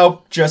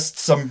 No, just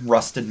some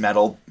rusted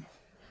metal.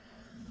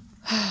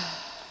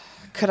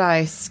 Could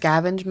I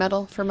scavenge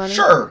metal for money?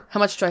 Sure.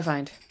 How much do I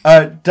find?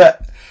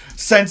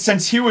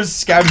 Since he was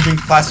scavenging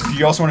plastic, do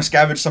you also want to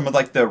scavenge some of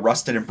like the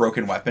rusted and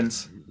broken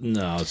weapons?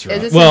 No, it's Is right.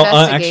 this Well,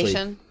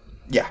 investigation?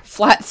 Yeah.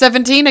 Flat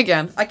 17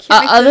 again. I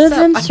can't make Other this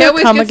than up. I Sir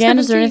always come get again,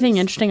 is there 17s. anything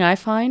interesting I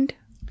find?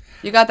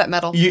 You got that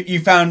metal. You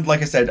found,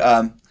 like I said,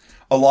 a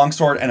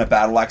longsword and a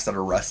battle axe that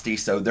are rusty,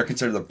 so they're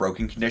considered the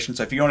broken condition.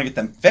 So if you want to get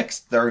them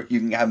fixed, you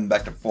can have them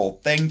back to full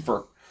thing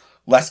for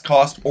less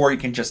cost, or you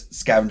can just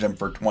scavenge them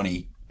for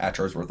 20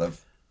 atros worth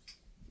of...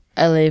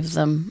 I leave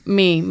them.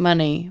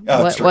 Money.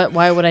 Oh,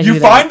 Why would I do that? You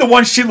find the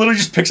one she literally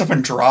just picks up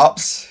and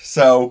drops,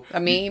 so...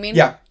 Me, you mean?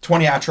 Yeah,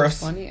 20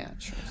 atros. 20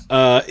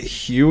 atros.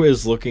 Hugh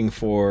is looking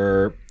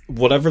for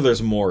whatever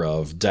there's more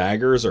of,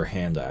 daggers or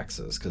hand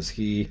axes, because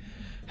he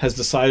has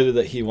decided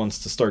that he wants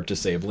to start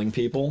disabling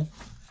people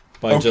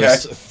by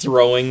just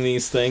throwing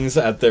these things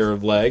at their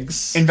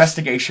legs.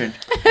 Investigation.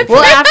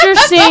 Well, after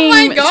seeing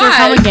my Sir God.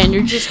 come again,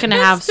 you're just gonna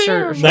have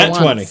Sir Nat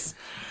 20. once.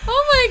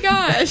 Oh my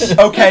gosh.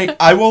 Okay,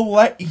 I will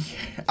let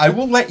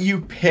you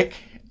pick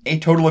a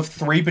total of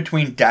 3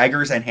 between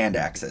daggers and hand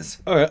axes.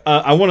 All right,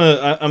 I'm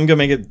gonna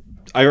make it.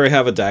 I already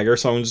have a dagger,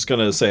 so I'm just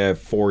gonna say I have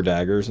 4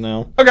 daggers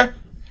now. Okay.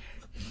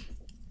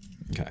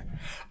 Okay.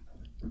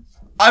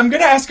 I'm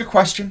gonna ask a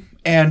question,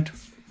 and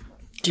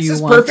Do you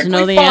is want to perfectly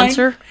know the fine.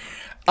 answer?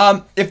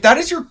 If that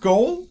is your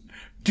goal,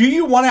 do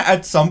you want to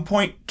at some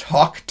point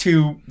talk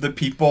to the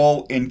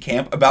people in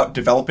camp about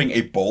developing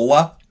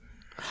Ebola?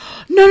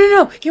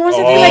 No. He wants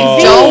to be like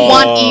V. Don't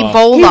want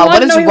Ebola.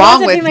 What is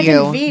wrong with like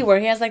you? In V, where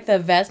he has like the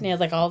vest and he has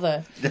like all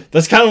the.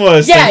 That's kind of what I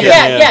was Yeah, thinking.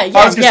 yeah.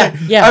 I was gonna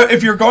say,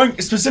 if you're going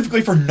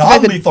specifically for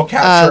non-lethal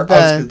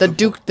capture, The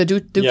Duce.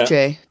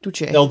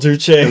 El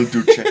Duce.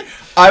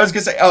 I was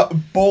gonna say,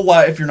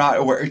 Ebola. If you're not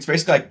aware, it's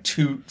basically like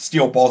 2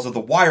 steel balls of the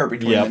wire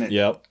between them.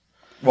 Yep.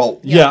 Well,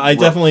 yeah, I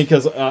definitely,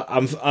 because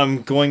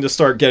I'm going to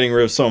start getting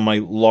rid of some of my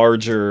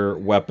larger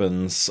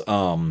weapons.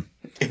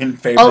 in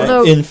favor.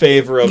 Although In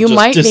favor of you just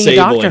might, being a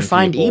disabling doctor,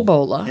 find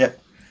people. Ebola. Yeah.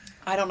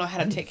 I don't know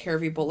how to take care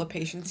of Ebola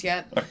patients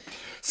yet.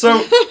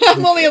 So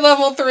I'm only a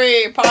level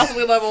 3,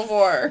 possibly level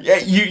 4. yeah,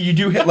 you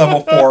do hit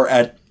level 4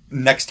 at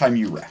next time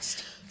you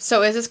rest.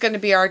 So is this going to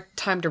be our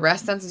time to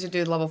rest then, since you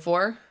do level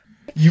 4?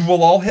 You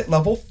will all hit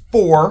level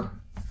 4,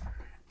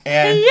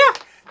 and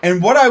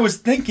And what I was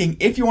thinking,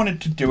 if you wanted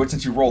to do it,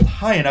 since you rolled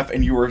high enough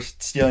and you were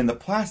stealing the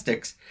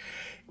plastics,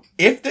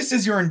 if this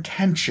is your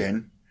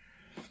intention,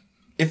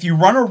 if you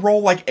run a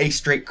roll like a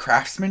straight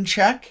craftsman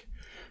check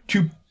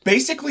to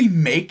basically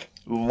make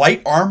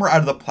light armor out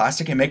of the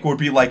plastic and make what would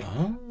be like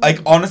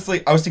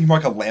honestly, I was thinking more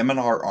like a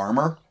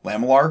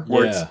lamellar,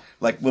 where it's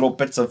like little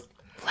bits of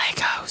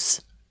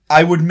Legos.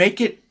 I would make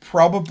it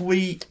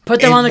probably Put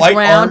them on the ground,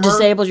 armor,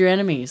 disable your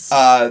enemies.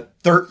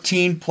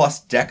 13 plus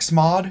dex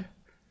mod.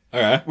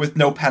 All right. With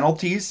no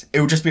penalties.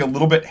 It would just be a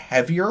little bit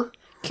heavier.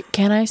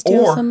 Can I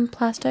steal Or- some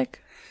plastic?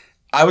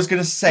 I was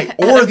going to say, Out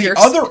or of the your-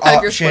 other out of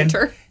your option,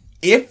 splinter.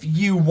 if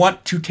you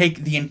want to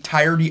take the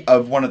entirety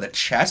of one of the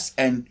chests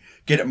and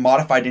get it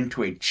modified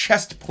into a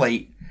chest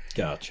plate,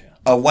 Gotcha.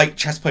 a light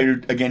chest plate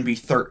would again be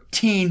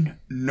 13,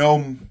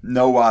 no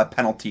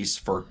penalties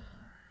for...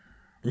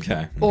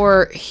 Okay.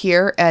 Or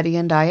here, Eddie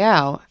and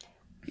Diao,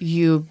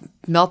 you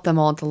melt them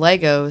all into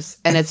Legos,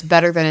 and it's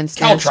better than in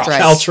Snare Caltrops.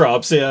 Strike.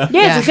 Caltrops, yeah. Yes,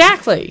 Yeah.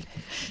 exactly.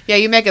 Yeah,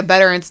 you make it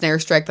better in Snare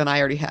Strike than I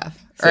already have.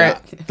 Yeah.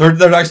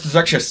 There's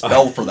actually a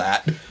spell for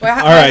that. Well,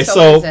 how All right,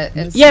 so- is it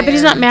in Yeah, but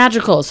he's Snare? not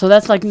magical, so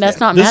that's not This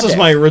magic. was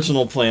my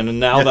original plan, and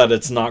now that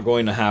it's not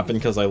going to happen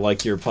because I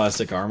like your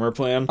plastic armor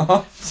plan,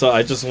 so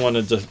I just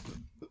wanted to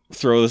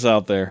throw this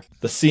out there.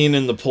 The scene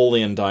in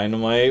Napoleon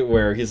Dynamite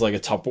where he's like a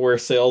Tupperware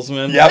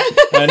salesman. Yep.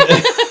 And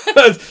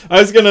I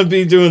was gonna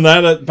be doing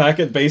that back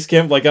at base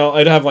camp. Like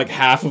I'd have like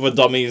half of a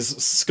dummy's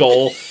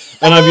skull,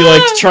 and I'd be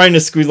like trying to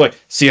squeeze. Like,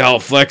 see how it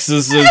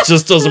flexes? It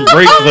just doesn't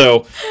break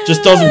though.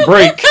 Just doesn't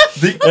break.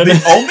 The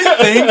only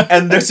thing,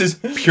 and this is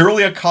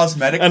purely a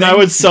cosmetic And thing, I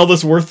would sell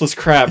this worthless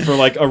crap for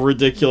like a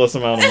ridiculous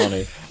amount of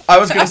money. I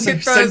was going to say,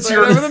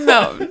 Throw it over the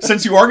mountain.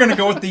 since you are going to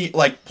go with the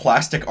like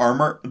plastic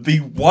armor, the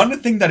one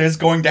thing that is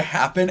going to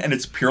happen, and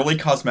it's purely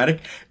cosmetic,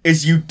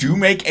 is you do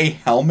make a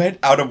helmet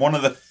out of one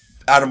of the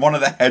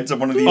heads of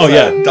one of these. Oh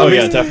yeah,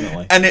 dummies.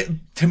 definitely. And it,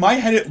 to my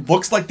head, it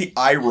looks like the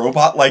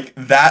iRobot, like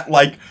that,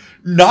 like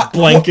not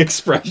Blank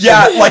expression.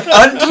 Yeah, like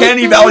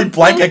uncanny valley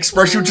blank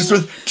expression, just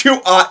with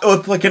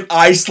with like an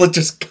eye slit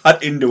just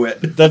cut into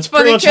it. That's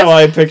pretty Funny much how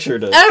I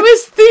pictured it. I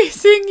was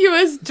seeing you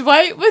as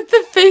Dwight with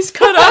the face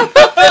cut off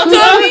of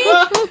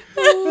the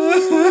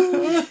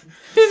dummy.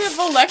 In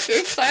a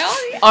Electric style.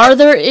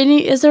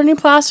 Is there any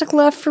plastic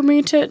left for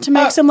me to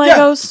make some yeah.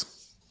 Legos?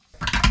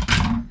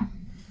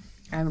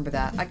 I remember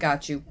that. I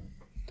got you.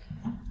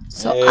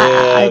 So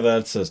Yeah,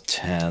 that's a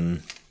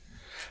 10.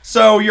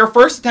 So your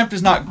first attempt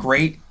is not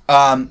great.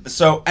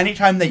 So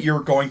anytime that you're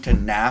going to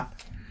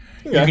nap,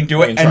 you can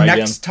do it. And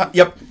next time,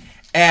 yep.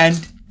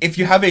 And if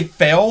you have a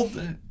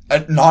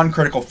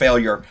non-critical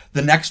failure,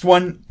 the next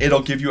one,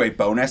 it'll give you a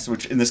bonus,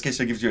 which in this case,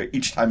 it gives you,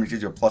 each time it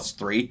gives you a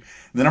 +3.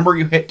 The number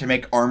you hit to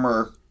make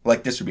armor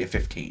like this would be a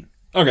 15.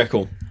 Okay,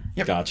 cool.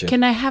 Yep. Gotcha.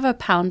 Can I have a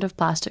pound of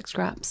plastic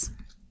scraps?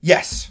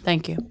 Yes.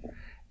 Thank you.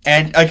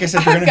 And like I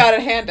said, I've got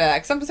a hand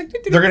axe. I'm just like,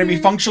 they're going to be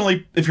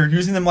functionally, if you're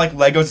using them like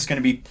Legos, it's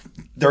going to be,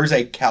 there's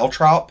a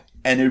caltrop,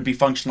 and it would be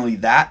functionally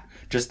that,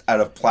 just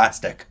out of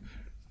plastic.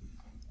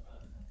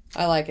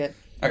 I like it.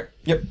 All right,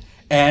 yep.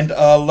 And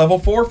level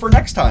 4 for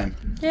next time.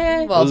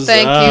 Yay. Well, Huzzah.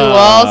 thank you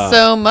all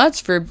so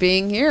much for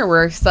being here.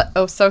 We're so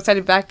excited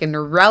to be back in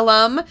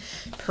Relum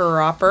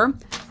proper.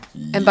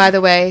 And by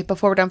the way,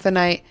 before we're done for the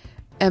night,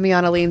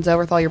 Emiana leans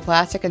over with all your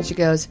plastic and she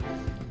goes,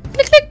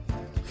 click, click.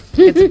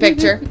 It's a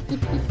picture.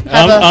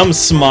 I'm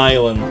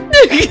smiling.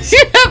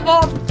 You have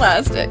all the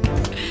plastic.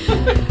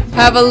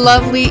 Have a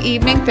lovely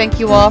evening. Thank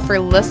you all for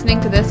listening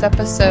to this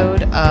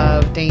episode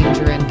of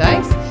Danger and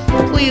Dice.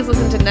 Please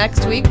listen to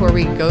next week where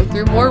we go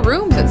through more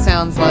rooms, it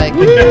sounds like.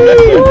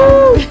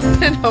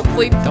 And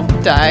hopefully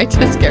don't die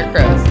to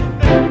scarecrows.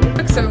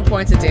 Took 7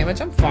 points of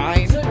damage. I'm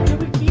fine.